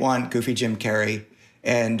we didn't want goofy Jim Carrey.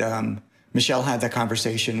 And Michelle had that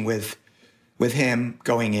conversation with him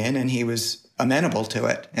going in, and he was amenable to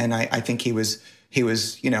it. And I think he was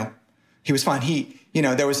fine.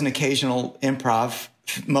 There was an occasional improv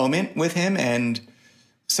moment with him, and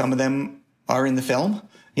some of them are in the film.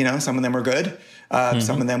 Some of them are good.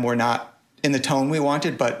 Some of them were not in the tone we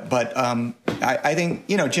wanted, but I think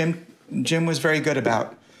Jim was very good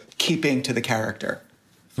about keeping to the character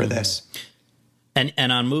for this.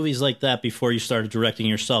 And on movies like that, before you started directing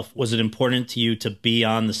yourself, was it important to you to be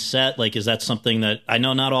on the set? Like, is that something that I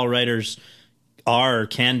know not all writers are or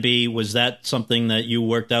can be? Was that something that you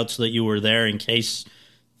worked out so that you were there in case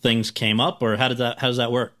things came up, or how does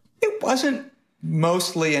that work? It wasn't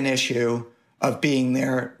mostly an issue of being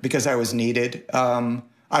there because I was needed.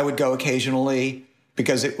 I would go occasionally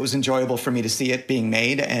because it was enjoyable for me to see it being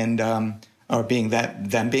made and or being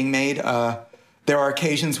them being made. There are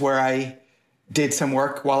occasions where I did some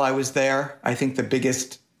work while I was there. I think the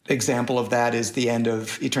biggest example of that is the end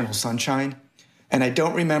of Eternal Sunshine. And I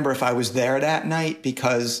don't remember if I was there that night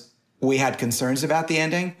because we had concerns about the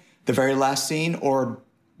ending, the very last scene, or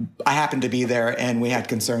I happened to be there and we had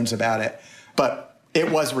concerns about it. But it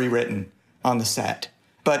was rewritten on the set.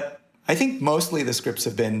 But I think mostly the scripts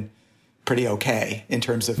have been pretty okay in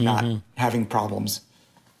terms of not having problems.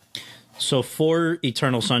 So for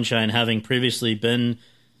Eternal Sunshine, having previously been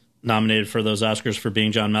nominated for those Oscars for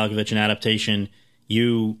being John Malkovich in adaptation,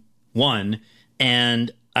 you won.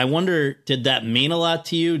 And I wonder, did that mean a lot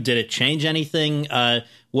to you? Did it change anything?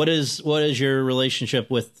 What is your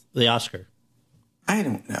relationship with the Oscar? I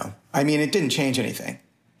don't know. I mean, it didn't change anything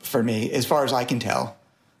for me, as far as I can tell.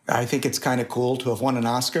 I think it's kind of cool to have won an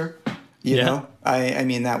Oscar. You know, I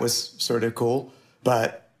mean, that was sort of cool,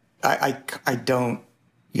 but I don't,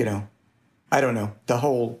 I don't know.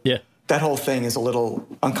 That whole thing is a little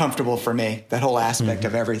uncomfortable for me, that whole aspect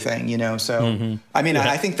of everything, So, I mean,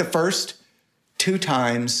 I think the first two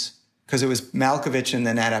times, because it was Malkovich and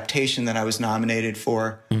then adaptation that I was nominated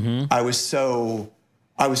for, I was so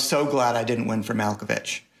glad I didn't win for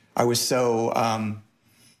Malkovich. I was so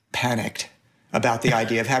panicked about the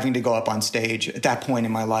idea of having to go up on stage at that point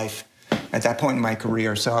in my life, at that point in my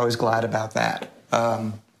career. So I was glad about that.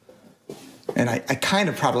 And I kind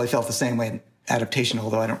of probably felt the same way in adaptation,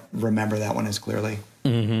 although I don't remember that one as clearly.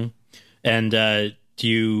 And do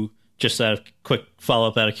you, just a quick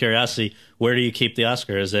follow-up out of curiosity, where do you keep the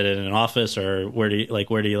Oscar? Is it in an office, or where do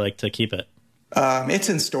you like to keep it? It's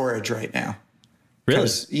in storage right now. Really?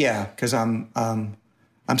 Because I'm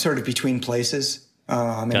sort of between places.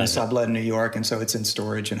 I'm in a sublet in New York, and so it's in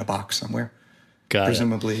storage in a box somewhere.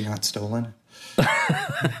 Presumably not stolen.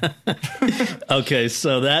 Okay,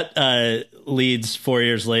 so that leads 4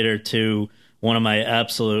 years later to one of my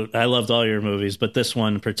I loved all your movies, but this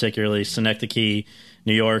one particularly, Synecdoche,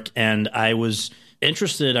 New York. And I was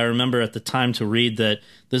interested, I remember at the time, to read that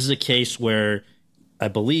this is a case where I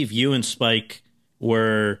believe you and Spike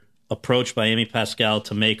were approached by Amy Pascal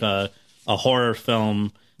to make a horror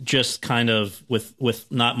film, just kind of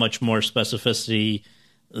with not much more specificity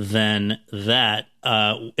than that.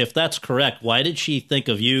 If that's correct, why did she think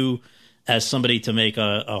of you as somebody to make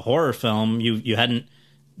a horror film? You hadn't.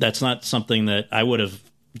 That's not something that I would have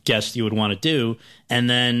guessed you would want to do. And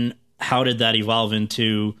then how did that evolve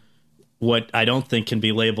into what I don't think can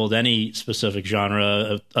be labeled any specific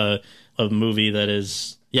genre, a movie that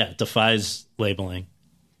is, defies labeling.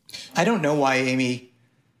 I don't know why Amy,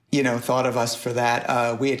 thought of us for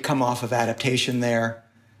that. We had come off of adaptation there.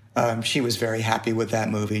 She was very happy with that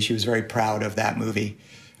movie. She was very proud of that movie.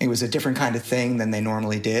 It was a different kind of thing than they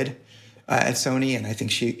normally did at Sony, and I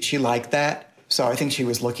think she liked that. So I think she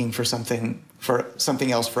was looking for something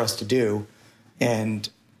else for us to do, and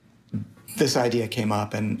this idea came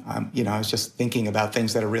up, and I was just thinking about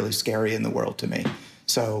things that are really scary in the world to me.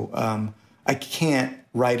 So I can't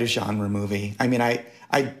write a genre movie. I mean, I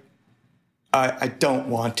don't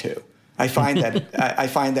want to. I find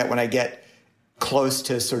that when I get close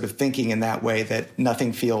to sort of thinking in that way, that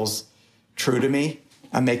nothing feels true to me.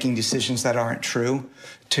 I'm making decisions that aren't true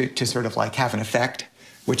to sort of like have an effect,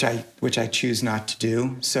 which I choose not to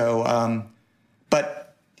do. So,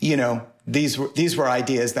 but these were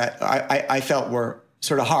ideas that I felt were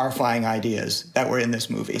sort of horrifying ideas that were in this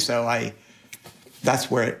movie. So that's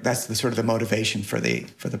the sort of the motivation for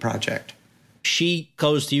the project. She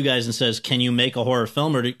goes to you guys and says, "Can you make a horror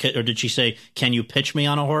film?" Or did she say, "Can you pitch me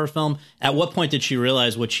on a horror film?" At what point did she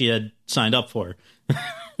realize what she had signed up for?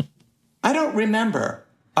 I don't remember.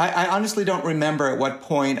 I honestly don't remember at what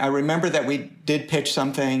point. I remember that we did pitch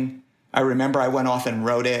something. I remember I went off and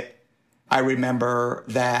wrote it. I remember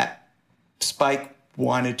that Spike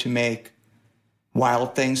wanted to make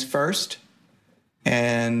Wild Things first,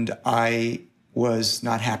 and I was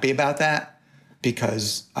not happy about that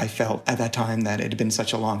because I felt at that time that it had been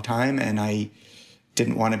such a long time, and I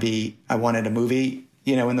didn't want to be. I wanted a movie,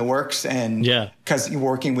 in the works, and because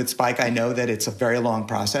working with Spike, I know that it's a very long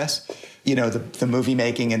process. The movie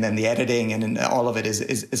making and then the editing and all of it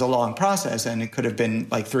is a long process, and it could have been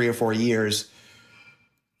like 3 or 4 years.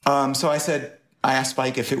 So I asked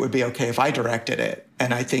Spike if it would be okay if I directed it,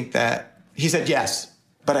 and I think that he said yes,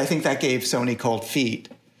 but I think that gave Sony cold feet.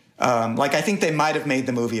 I think they might have made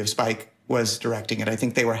the movie if Spike was directing it. I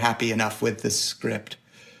think they were happy enough with the script,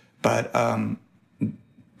 but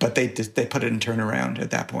they put it in turnaround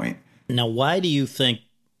at that point. Now, why do you think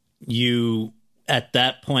you, at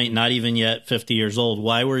that point, not even yet 50 years old,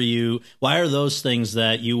 why are those things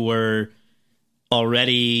that you were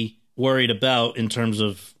already worried about in terms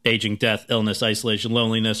of aging, death, illness, isolation,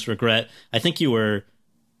 loneliness, regret? I think you were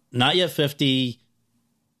not yet 50,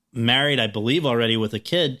 married, I believe, already with a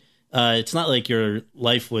kid. It's not like your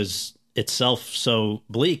life was itself so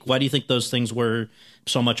bleak. Why do you think those things were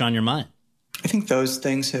so much on your mind? I think those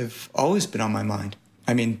things have always been on my mind.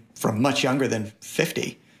 I mean, from much younger than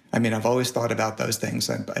 50. I mean, I've always thought about those things.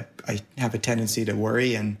 I have a tendency to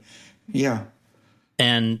worry, and yeah.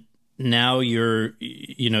 And now you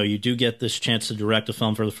do get this chance to direct a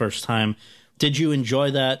film for the first time. Did you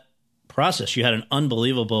enjoy that process? You had an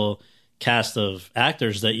unbelievable cast of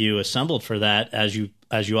actors that you assembled for that, as you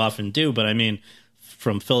often do. But I mean,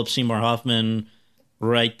 from Philip Seymour Hoffman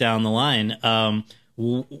right down the line.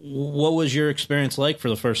 What was your experience like for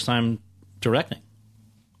the first time directing?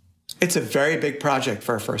 It's a very big project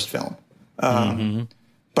for a first film.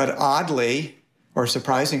 But oddly or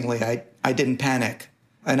surprisingly, I didn't panic.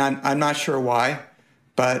 And I'm not sure why,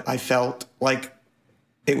 but I felt like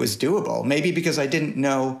it was doable. Maybe because I didn't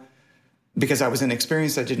know, because I was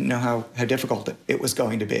inexperienced, I didn't know how difficult it was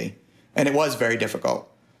going to be. And it was very difficult.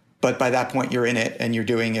 But by that point, you're in it and you're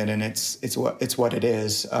doing it, and it's what it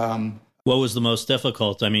is. What was the most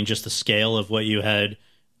difficult? I mean, just the scale of what you had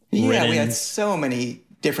written? Yeah, we had so many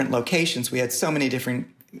different locations. We had so many different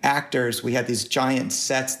actors. We had these giant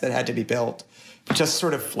sets that had to be built. Just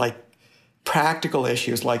sort of like practical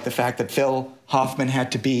issues, like the fact that Phil Hoffman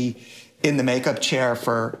had to be in the makeup chair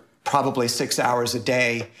for probably 6 hours a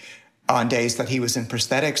day on days that he was in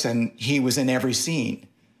prosthetics, and he was in every scene.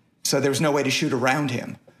 So there was no way to shoot around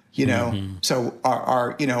him. So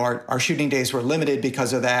our shooting days were limited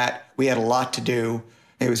because of that. We had a lot to do.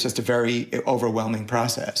 It was just a very overwhelming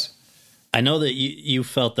process. I know that you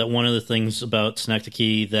felt that one of the things about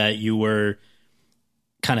Synecdoche that you were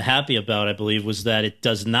kind of happy about, I believe, was that it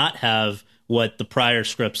does not have what the prior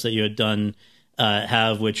scripts that you had done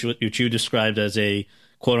have, which you described as a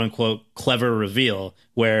quote-unquote clever reveal,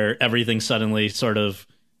 where everything suddenly sort of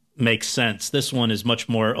makes sense. This one is much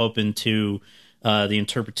more open to the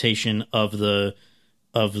interpretation of the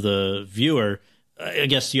viewer. I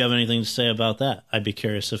guess, do you have anything to say about that? I'd be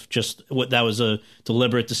curious if that was a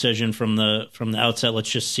deliberate decision from the outset. Let's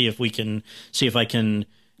just see if I can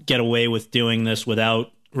get away with doing this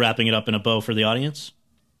without wrapping it up in a bow for the audience.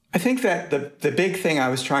 I think that the big thing I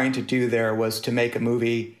was trying to do there was to make a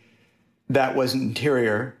movie that was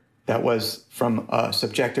interior, that was from a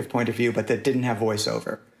subjective point of view, but that didn't have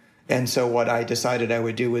voiceover. And so what I decided I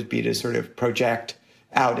would do would be to sort of project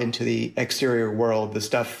out into the exterior world the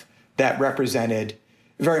stuff that represented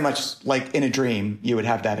very much like in a dream, you would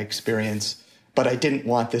have that experience. But I didn't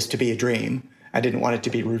want this to be a dream. I didn't want it to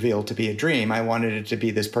be revealed to be a dream. I wanted it to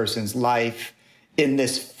be this person's life in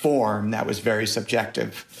this form that was very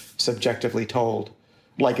subjectively told.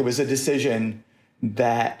 Like it was a decision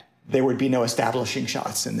that there would be no establishing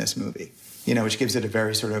shots in this movie, which gives it a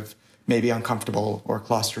very sort of maybe uncomfortable or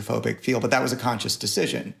claustrophobic feel. But that was a conscious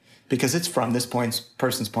decision because it's from this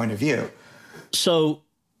person's point of view. So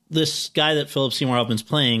this guy that Philip Seymour Hoffman's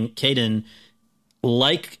playing, Caden,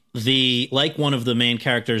 like one of the main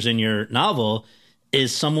characters in your novel,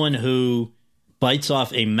 is someone who bites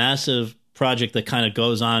off a massive project that kind of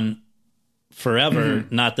goes on forever.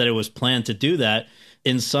 Mm-hmm. Not that it was planned to do that.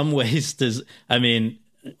 In some ways,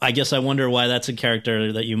 I guess I wonder why that's a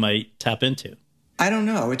character that you might tap into. I don't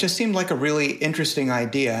know. It just seemed like a really interesting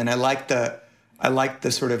idea, and I liked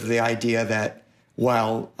the sort of the idea that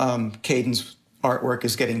while Caden's artwork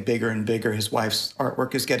is getting bigger and bigger, his wife's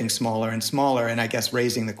artwork is getting smaller and smaller, and I guess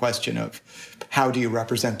raising the question of how do you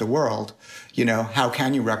represent the world? How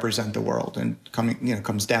can you represent the world? And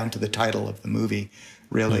comes down to the title of the movie,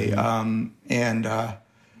 really. Mm-hmm.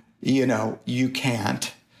 You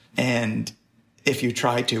can't, and if you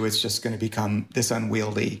try to, it's just going to become this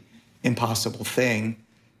unwieldy, impossible thing.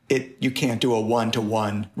 You can't do a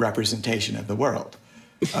one-to-one representation of the world.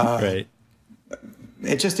 Right.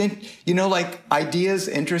 It just, like ideas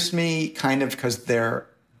interest me kind of because they're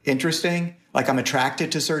interesting. Like I'm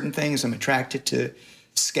attracted to certain things. I'm attracted to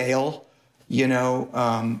scale,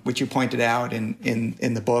 which you pointed out in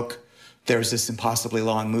the book. There's this impossibly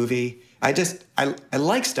long movie. I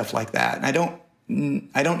like stuff like that. And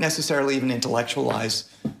I don't necessarily even intellectualize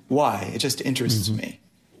why. It just interests mm-hmm. me.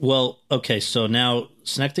 Well, okay. So now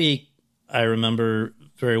Synecdoche, I remember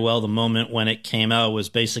very well the moment when it came out was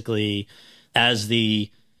basically as the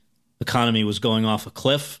economy was going off a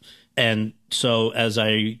cliff. And so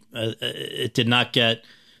it did not get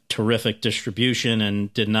terrific distribution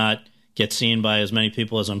and did not get seen by as many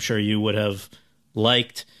people as I'm sure you would have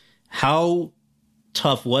liked. How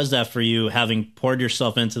tough was that for you, having poured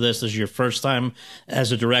yourself into this as your first time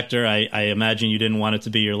as a director? I imagine you didn't want it to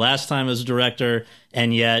be your last time as a director.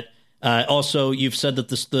 And yet also you've said that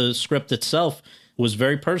the script itself was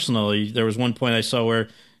very personal. There was one point I saw where,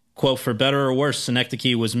 quote, "For better or worse,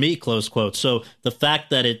 Synecdoche was me," close quote. So the fact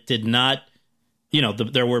that it did not,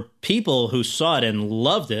 there were people who saw it and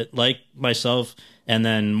loved it, like myself, and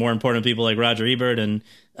then more important people like Roger Ebert and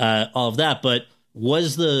all of that. But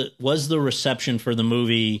was the reception for the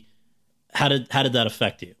movie, how did that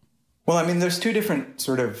affect you? Well, there's two different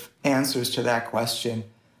sort of answers to that question.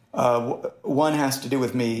 One has to do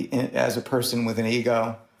with me as a person with an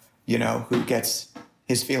ego, who gets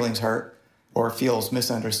his feelings hurt or feels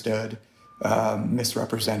misunderstood,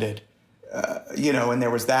 misrepresented, and there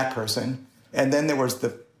was that person. And then there was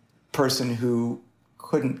the person who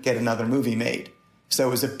couldn't get another movie made. So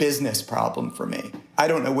it was a business problem for me. I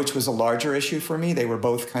don't know which was a larger issue for me. They were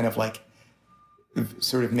both kind of like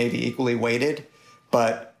sort of maybe equally weighted.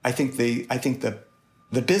 But I think the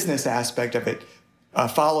business aspect of it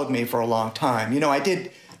followed me for a long time. I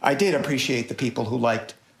did appreciate the people who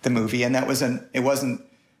liked the movie, and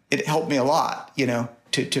it helped me a lot,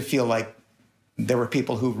 to feel like there were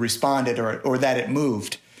people who responded or that it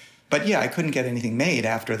moved. But yeah, I couldn't get anything made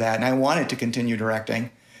after that, and I wanted to continue directing,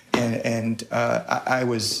 and that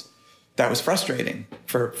was frustrating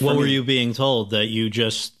for what me. Were you being told that you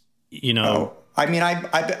just,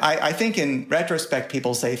 I think in retrospect,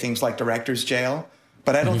 people say things like director's jail,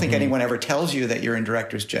 but I don't think anyone ever tells you that you're in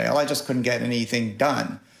director's jail. I just couldn't get anything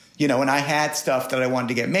done, and I had stuff that I wanted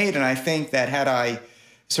to get made, and I think that had I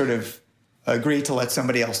sort of agreed to let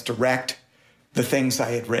somebody else direct the things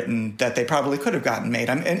I had written, that they probably could have gotten made.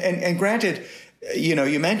 And granted,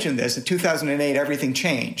 you mentioned this, in 2008, everything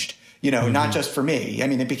changed, not just for me.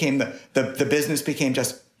 It became the business became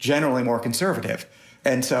just generally more conservative.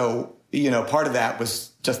 And so, part of that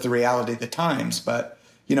was just the reality of the times. But,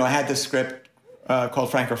 I had this script called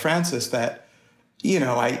Franco Francis that,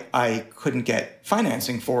 I couldn't get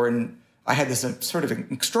financing for. And I had this sort of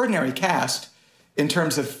extraordinary cast in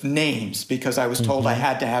terms of names, because I was told I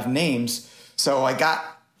had to have names. So I got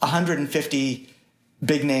 150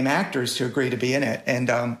 big name actors to agree to be in it.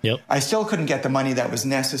 And I still couldn't get the money that was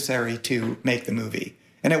necessary to make the movie.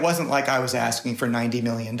 And it wasn't like I was asking for $90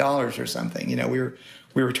 million or something.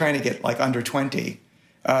 We were trying to get like under 20,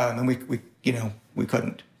 and we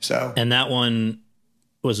couldn't. So. And that one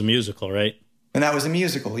was a musical, right? And that was a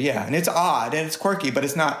musical, yeah. And it's odd and it's quirky, but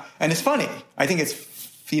it's not, and it's funny. I think it's,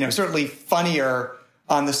 certainly funnier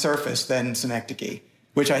on the surface than Synecdoche,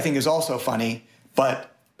 which I think is also funny,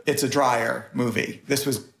 but it's a drier movie. This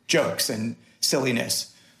was jokes and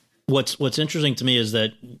silliness. What's interesting to me is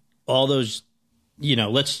that all those,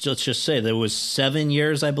 let's just say there was 7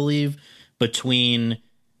 years, I believe, between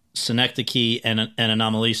Synecdoche and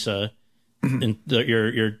Anomalisa, in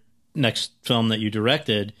your next film that you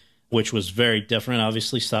directed, which was very different,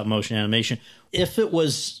 obviously stop motion animation. If it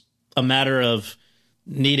was a matter of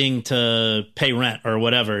needing to pay rent or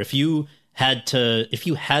whatever, if you had to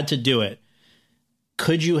do it,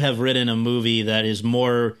 could you have written a movie that is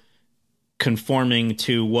more conforming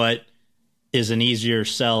to what is an easier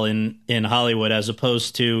sell in Hollywood as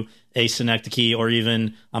opposed to a Synecdoche, or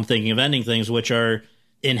even I'm thinking of Ending Things, which are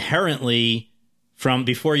inherently, from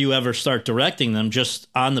before you ever start directing them, just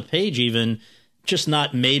on the page even, just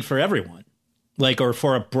not made for everyone, or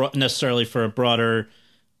for necessarily for a broader,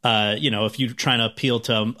 if you're trying to appeal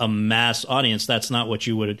to a mass audience, that's not what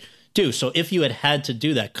you would do. So if you had to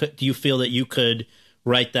do that, do you feel that you could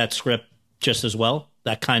write that script just as well,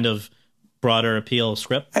 that kind of broader appeal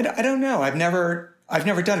script? I don't know. I've never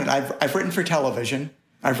done it. I've written for television.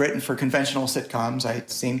 I've written for conventional sitcoms. I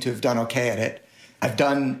seem to have done okay at it. I've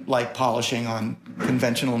done polishing on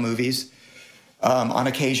conventional movies on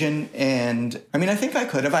occasion, and I mean, I think I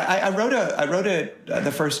could have. I wrote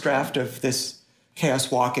the first draft of this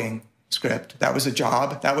Chaos Walking script. That was a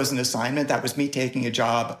job. That was an assignment. That was me taking a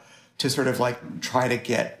job to sort of try to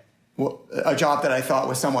get a job that I thought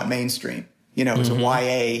was somewhat mainstream. It was a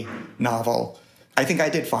YA novel. I think I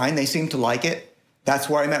did fine. They seemed to like it. That's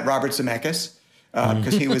where I met Robert Zemeckis.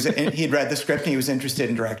 Because he'd read the script and he was interested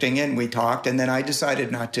in directing it, and we talked, and then I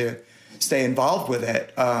decided not to stay involved with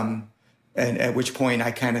it. And at which point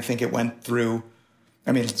I kind of think it went through.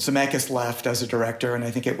 I mean, Zemeckis left as a director, and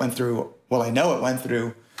I think it went through. Well, I know it went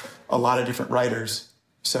through a lot of different writers.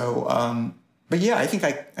 So, but yeah, I think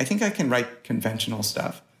I can write conventional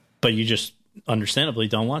stuff. But you just understandably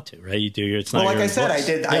don't want to, right? You do. It's not. Well, like I said,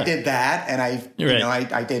 voice. I did that, and I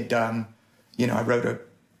did. I wrote a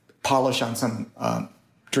polish on some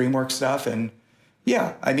DreamWorks stuff, and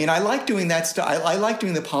yeah, I mean, I like doing that stuff. I like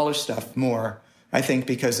doing the polished stuff more, I think,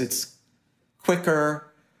 because it's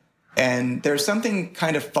quicker, and there's something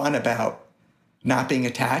kind of fun about not being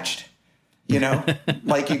attached,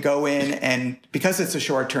 like you go in, and because it's a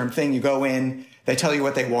short-term thing, you go in, they tell you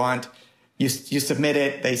what they want, you submit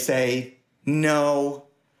it, they say no,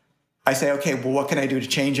 I say, okay, well, what can I do to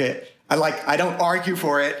change it? I don't argue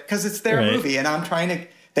for it because it's their movie, and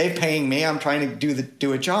they're paying me. I'm trying to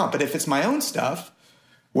do a job. But if it's my own stuff,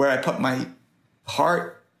 where I put my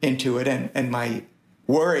heart into it and my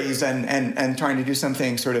worries and trying to do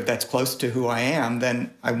something sort of that's close to who I am,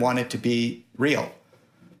 then I want it to be real.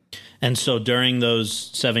 And so during those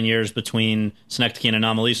 7 years between Synecdoche and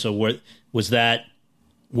Anomalisa,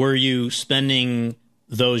 were you spending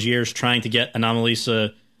those years trying to get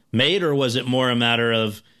Anomalisa made, or was it more a matter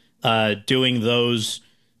of doing those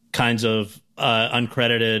kinds of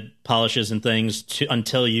uncredited polishes and things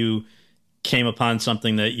until you came upon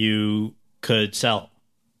something that you could sell?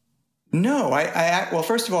 No, well,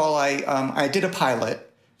 first of all, I did a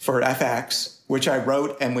pilot for FX, which I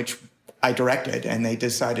wrote and which I directed, and they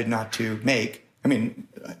decided not to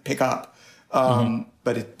pick up,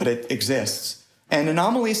 but it exists. And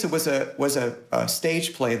Anomalisa was a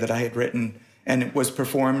stage play that I had written, and it was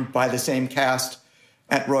performed by the same cast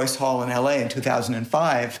at Royce Hall in LA in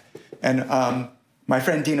 2005. And my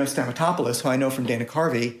friend Dino Stamatopoulos, who I know from Dana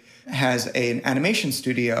Carvey, has an animation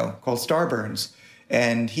studio called Starburns.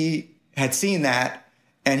 And he had seen that,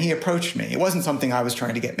 and he approached me. It wasn't something I was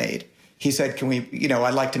trying to get made. He said, can we,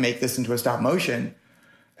 I'd like to make this into a stop motion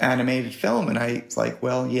animated film. And I was like,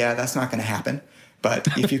 well, yeah, that's not going to happen. But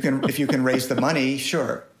if you can raise the money,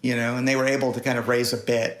 sure. And they were able to kind of raise a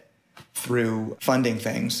bit through funding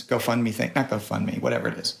things, not GoFundMe, whatever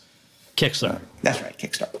it is. Kickstarter. That's right,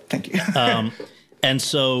 Kickstarter. Thank you. And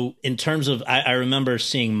so in terms of, I remember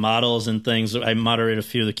seeing models and things. I moderated a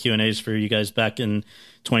few of the Q&As for you guys back in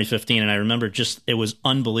 2015, and I remember it was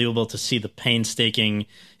unbelievable to see the painstaking,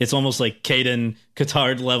 it's almost like Caden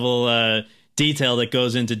Cotard level detail that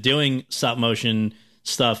goes into doing stop motion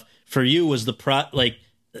stuff. For you, was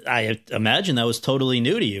I imagine that was totally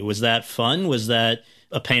new to you. Was that fun? Was that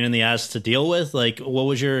a pain in the ass to deal with? What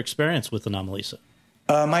was your experience with Anomalisa?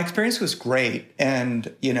 My experience was great,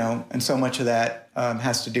 and so much of that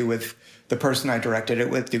has to do with the person I directed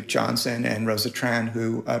it with, Duke Johnson, and Rosa Tran,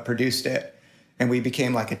 who produced it, and we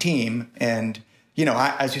became like a team. And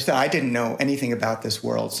as you said, I didn't know anything about this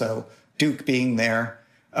world, so Duke being there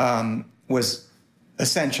was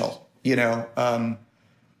essential,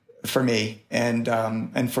 for me and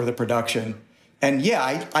for the production. And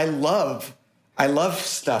yeah, I love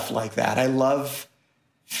stuff like that. I love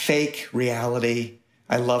fake reality.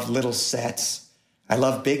 I love little sets. I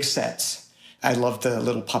love big sets. I love the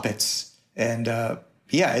little puppets. And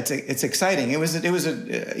yeah, it's exciting. It was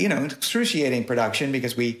an excruciating production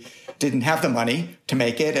because we didn't have the money to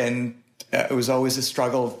make it, and it was always a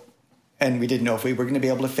struggle, and we didn't know if we were going to be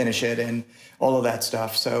able to finish it and all of that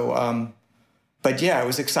stuff. So, but yeah, it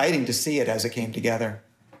was exciting to see it as it came together.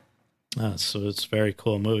 Oh, so it's a very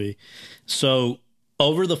cool movie. So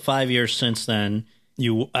over the 5 years since then,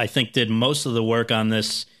 you, I think, did most of the work on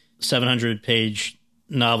this 700-page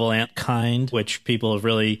novel, Aunt Kind, which people have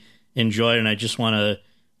really enjoyed. And I just want to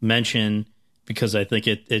mention, because I think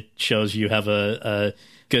it shows you have a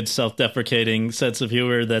good self-deprecating sense of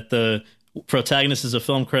humor, that the protagonist is a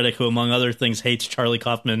film critic who, among other things, hates Charlie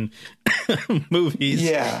Kaufman movies,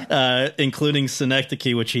 including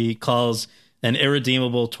Synecdoche, which he calls an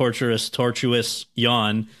irredeemable, tortuous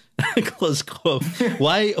yawn. Close quote.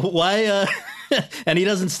 Why? And he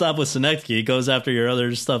doesn't stop with Synecdoche. He goes after your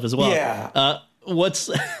other stuff as well. Yeah.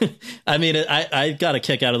 I mean, I got a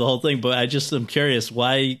kick out of the whole thing, but I just am curious,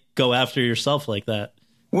 why go after yourself like that?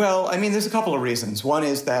 Well, I mean, there's a couple of reasons. One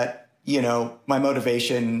is that, my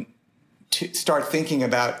motivation to start thinking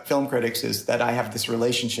about film critics is that I have this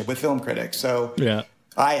relationship with film critics. So yeah,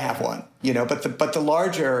 I have one, but the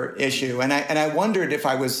larger issue, and I wondered if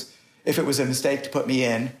it was a mistake to put me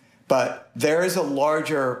in, but there is a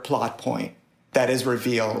larger plot point that is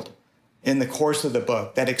revealed in the course of the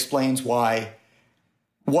book that explains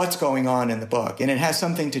what's going on in the book. And it has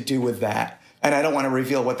something to do with that. And I don't want to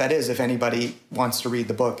reveal what that is if anybody wants to read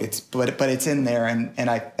the book. But it's in there, and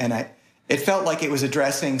it felt like it was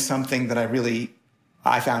addressing something that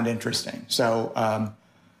I found interesting. So,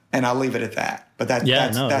 and I'll leave it at that. But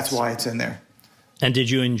that's why it's in there. And did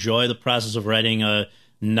you enjoy the process of writing a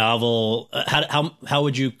novel? How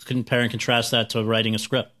would you compare and contrast that to writing a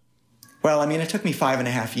script? Well, I mean, it took me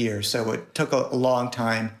 5.5 years, so it took a long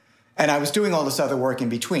time. And I was doing all this other work in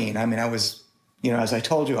between. I mean, I was, as I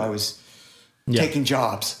told you, I was taking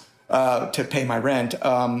jobs to pay my rent.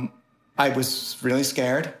 I was really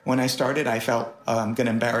scared when I started. I felt I'm going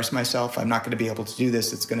to embarrass myself. I'm not going to be able to do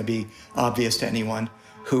this. It's going to be obvious to anyone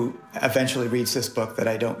who eventually reads this book that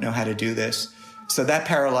I don't know how to do this. So that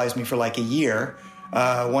paralyzed me for like a year.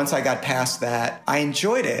 Once I got past that, I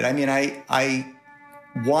enjoyed it. I mean, I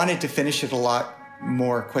wanted to finish it a lot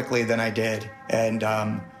more quickly than I did. And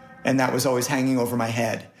that was always hanging over my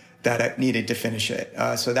head, that I needed to finish it.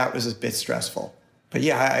 So that was a bit stressful. But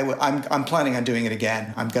yeah, I'm planning on doing it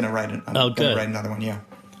again. I'm going to write another one. Yeah.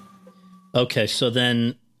 Okay. So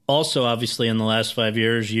then also, obviously, in the last 5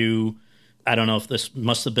 years, I don't know if this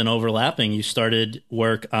must have been overlapping. You started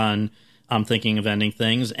work on I'm Thinking of Ending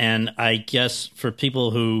Things. And I guess for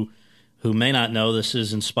people who may not know, this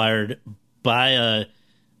is inspired by a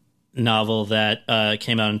novel that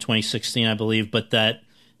came out in 2016, I believe, but that,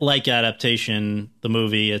 like adaptation, the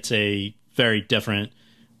movie, it's a very different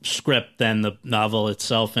script than the novel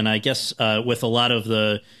itself. And I guess with a lot of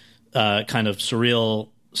the kind of surreal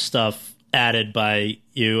stuff added by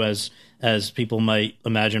you, as people might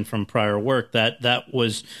imagine from prior work, that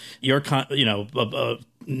was your a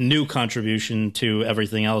new contribution to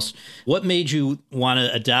everything else. What made you want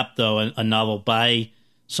to adapt, though, a novel by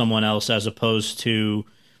someone else as opposed to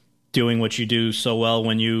doing what you do so well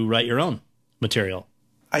when you write your own material?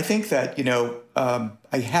 I think that,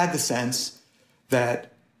 I had the sense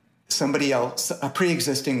that somebody else, a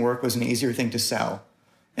pre-existing work was an easier thing to sell,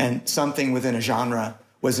 and something within a genre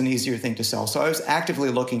was an easier thing to sell. So I was actively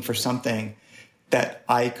looking for something that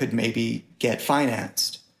I could maybe get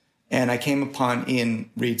financed. And I came upon Ian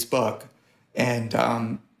Reid's book, and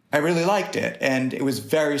I really liked it. And it was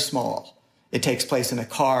very small. It takes place in a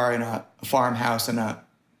car, in a farmhouse, in a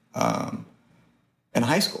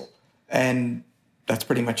high school. And that's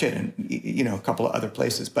pretty much it. And, a couple of other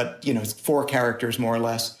places. But, it's 4 characters, more or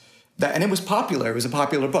less. And it was popular. It was a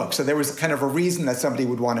popular book. So there was kind of a reason that somebody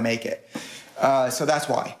would want to make it. So that's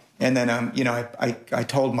why. And then, I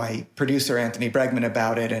told my producer, Anthony Bregman,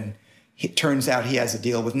 about it. And it turns out he has a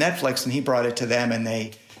deal with Netflix, and he brought it to them, and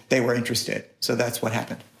they were interested. So that's what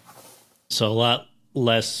happened. So a lot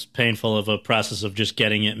less painful of a process of just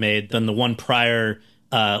getting it made than the one prior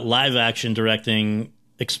live action directing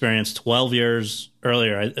experience 12 years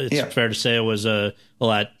earlier. It's fair to say it was a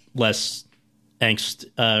lot less angst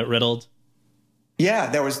riddled.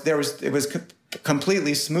 Yeah, it was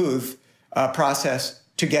completely smooth process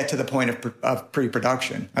to get to the point of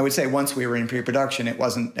pre-production. I would say once we were in pre-production, it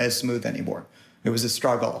wasn't as smooth anymore. It was a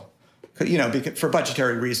struggle, for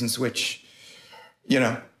budgetary reasons, which,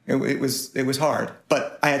 it It was hard,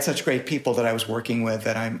 but I had such great people that I was working with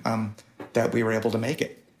that we were able to make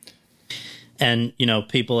it. And,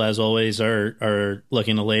 people, as always, are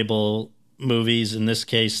looking to label movies. In this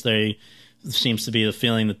case, seems to be the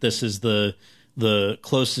feeling that this is the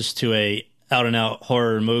closest to a out-and-out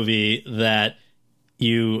horror movie that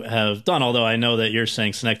you have done, although I know that you're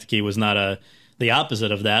saying Synecdoche was not the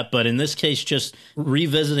opposite of that. But in this case, just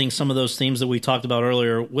revisiting some of those themes that we talked about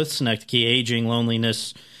earlier with Synecdoche, aging,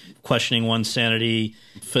 loneliness, questioning one's sanity,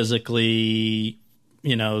 physically,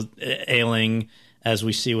 ailing, as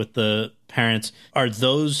we see with the parents. Are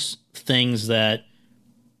those things that,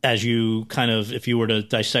 as you kind of, if you were to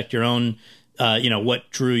dissect your own, what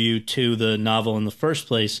drew you to the novel in the first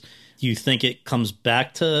place, do you think it comes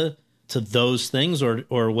back to those things,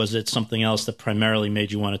 or was it something else that primarily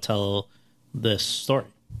made you want to tell this story?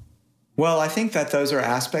 Well, I think that those are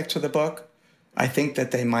aspects of the book. I think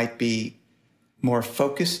that they might be more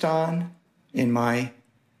focused on in my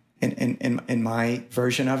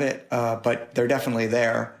version of it, but they're definitely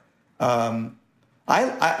there. What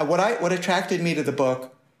attracted me to the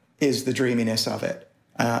book is the dreaminess of it.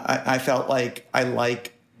 I felt like I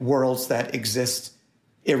like worlds that exist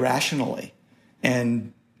irrationally,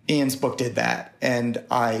 and Ian's book did that. And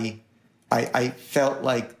I felt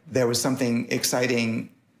like there was something exciting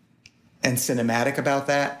and cinematic about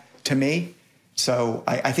that to me. So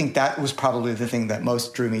I think that was probably the thing that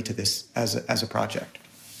most drew me to this as a project.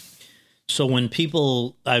 So when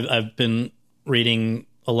people, I've been reading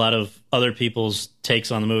a lot of other people's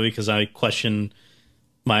takes on the movie because I question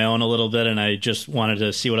my own a little bit, and I just wanted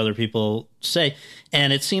to see what other people say.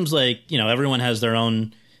 And it seems like, everyone has their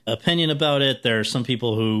own opinion about it. There are some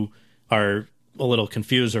people who are a little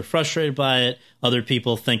confused or frustrated by it. Other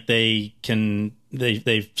people think they've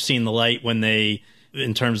seen the light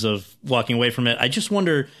in terms of walking away from it. I just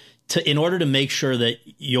wonder, in order to make sure that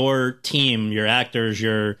your team, your actors,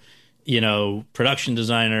 your production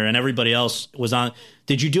designer and everybody else was on,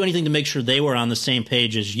 did you do anything to make sure they were on the same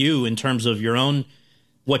page as you in terms of your own,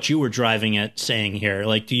 what you were driving at saying here?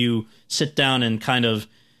 Like, do you sit down and kind of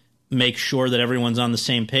make sure that everyone's on the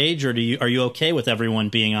same page, or are you okay with everyone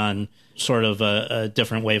being on sort of a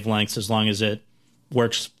different wavelengths as long as it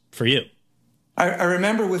works for you? I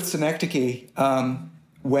remember with Synecdoche,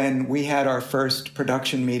 when we had our first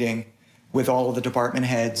production meeting with all of the department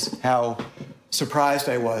heads, how surprised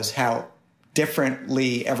I was how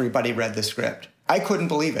differently everybody read the script. I couldn't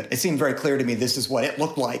believe it. It seemed very clear to me this is what it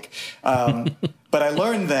looked like. But I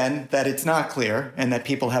learned then that it's not clear and that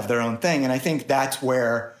people have their own thing. And I think that's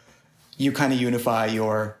where you kind of unify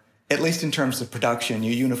at least in terms of production,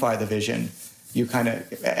 you unify the vision.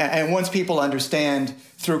 And once people understand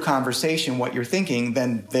through conversation what you're thinking,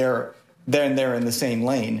 then they're in the same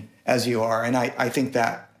lane as you are. And I think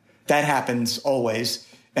that happens always.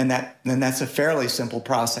 And that's a fairly simple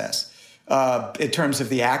process. In terms of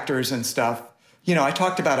the actors and stuff, I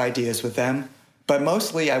talked about ideas with them, but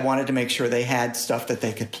mostly I wanted to make sure they had stuff that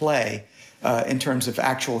they could play in terms of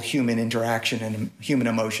actual human interaction and human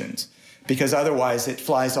emotions, because otherwise it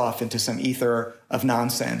flies off into some ether of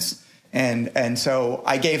nonsense. And so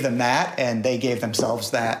I gave them that, and they gave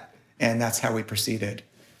themselves that, and that's how we proceeded.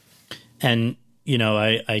 And,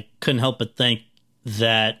 I couldn't help but think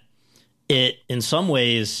that it, in some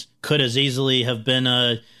ways, could as easily have been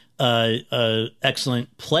a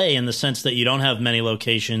excellent play in the sense that you don't have many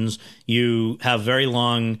locations. You have very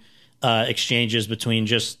long exchanges between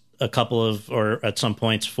just a couple of, or at some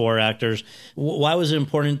points, 4 actors. Why was it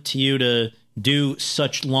important to you to do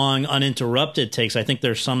such long, uninterrupted takes? I think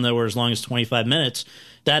there's some that were as long as 25 minutes.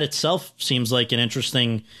 That itself seems like an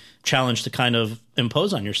interesting challenge to kind of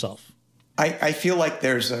impose on yourself. I feel like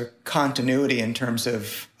there's a continuity in terms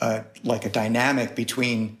of like a dynamic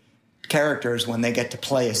between characters when they get to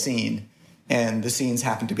play a scene, and the scenes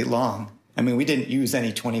happen to be long. I mean, we didn't use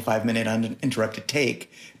any 25-minute uninterrupted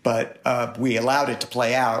take, but we allowed it to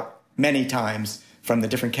play out many times from the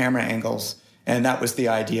different camera angles, and that was the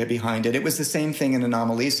idea behind it. It was the same thing in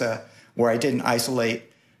Anomalisa, where I didn't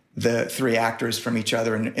isolate the 3 actors from each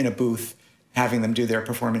other in a booth, having them do their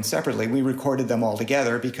performance separately. We recorded them all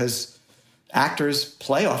together because actors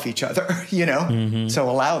play off each other, Mm-hmm. So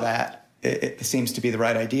allow that. It seems to be the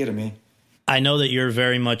right idea to me. I know that you're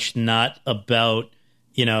very much not about,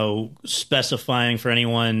 specifying for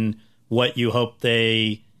anyone what you hope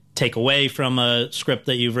they take away from a script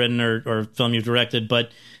that you've written or film you've directed.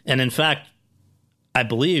 And in fact, I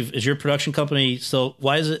believe, is your production company still,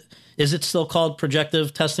 is it still called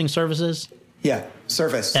Projective Testing Services? Yeah,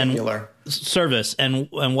 service, singular. Service. And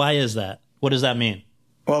why is that? What does that mean?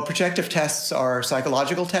 Well, projective tests are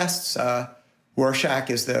psychological tests.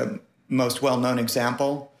 Rorschach is the most well-known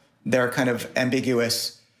example. they're kind of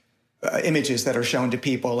ambiguous images that are shown to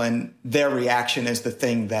people, and their reaction is the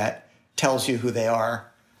thing that tells you who they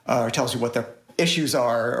are, or tells you what their issues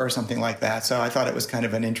are, or something like that. So I thought it was kind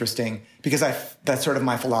of an interesting, because that's sort of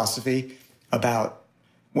my philosophy about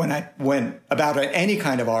about any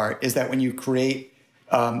kind of art, is that when you create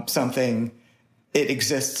something, it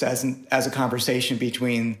exists as a conversation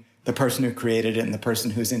between the person who created it and the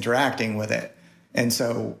person who's interacting with it. And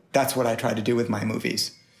so that's what I try to do with my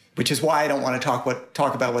movies, which is why I don't want to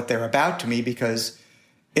talk about what they're about to me, because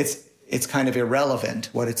it's kind of irrelevant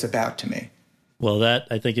what it's about to me. Well, that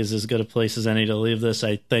I think is as good a place as any to leave this.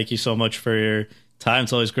 I thank you so much for your time.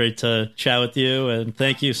 It's always great to chat with you, and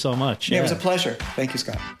thank you so much. Yeah, it was a pleasure. Thank you,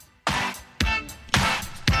 Scott.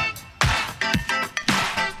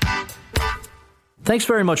 Thanks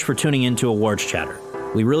very much for tuning in to Awards Chatter.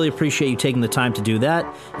 We really appreciate you taking the time to do that,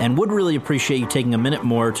 and would really appreciate you taking a minute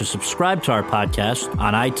more to subscribe to our podcast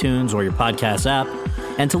on iTunes or your podcast app,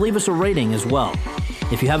 and to leave us a rating as well.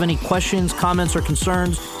 If you have any questions, comments, or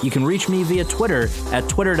concerns, you can reach me via Twitter at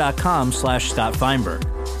twitter.com/Scott Feinberg.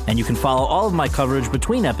 And you can follow all of my coverage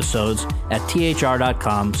between episodes at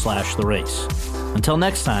thr.com/The Race. Until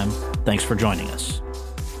next time, thanks for joining us.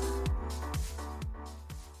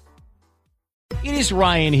 It is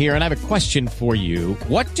Ryan here, and I have a question for you.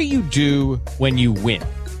 What do you do when you win?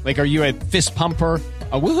 Like, are you a fist pumper,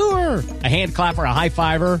 a woohooer, a hand clapper, a high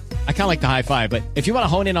fiver? I kind of like the high five, but if you want to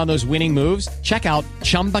hone in on those winning moves, check out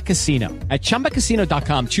Chumba Casino. At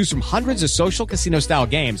ChumbaCasino.com, choose from hundreds of social casino-style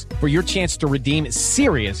games for your chance to redeem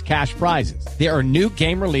serious cash prizes. There are new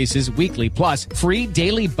game releases weekly, plus free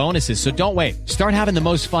daily bonuses. So don't wait. Start having the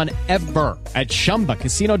most fun ever at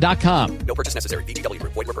ChumbaCasino.com. No purchase necessary. VGW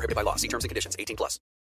Group. Void where prohibited by law. See terms and conditions. 18+.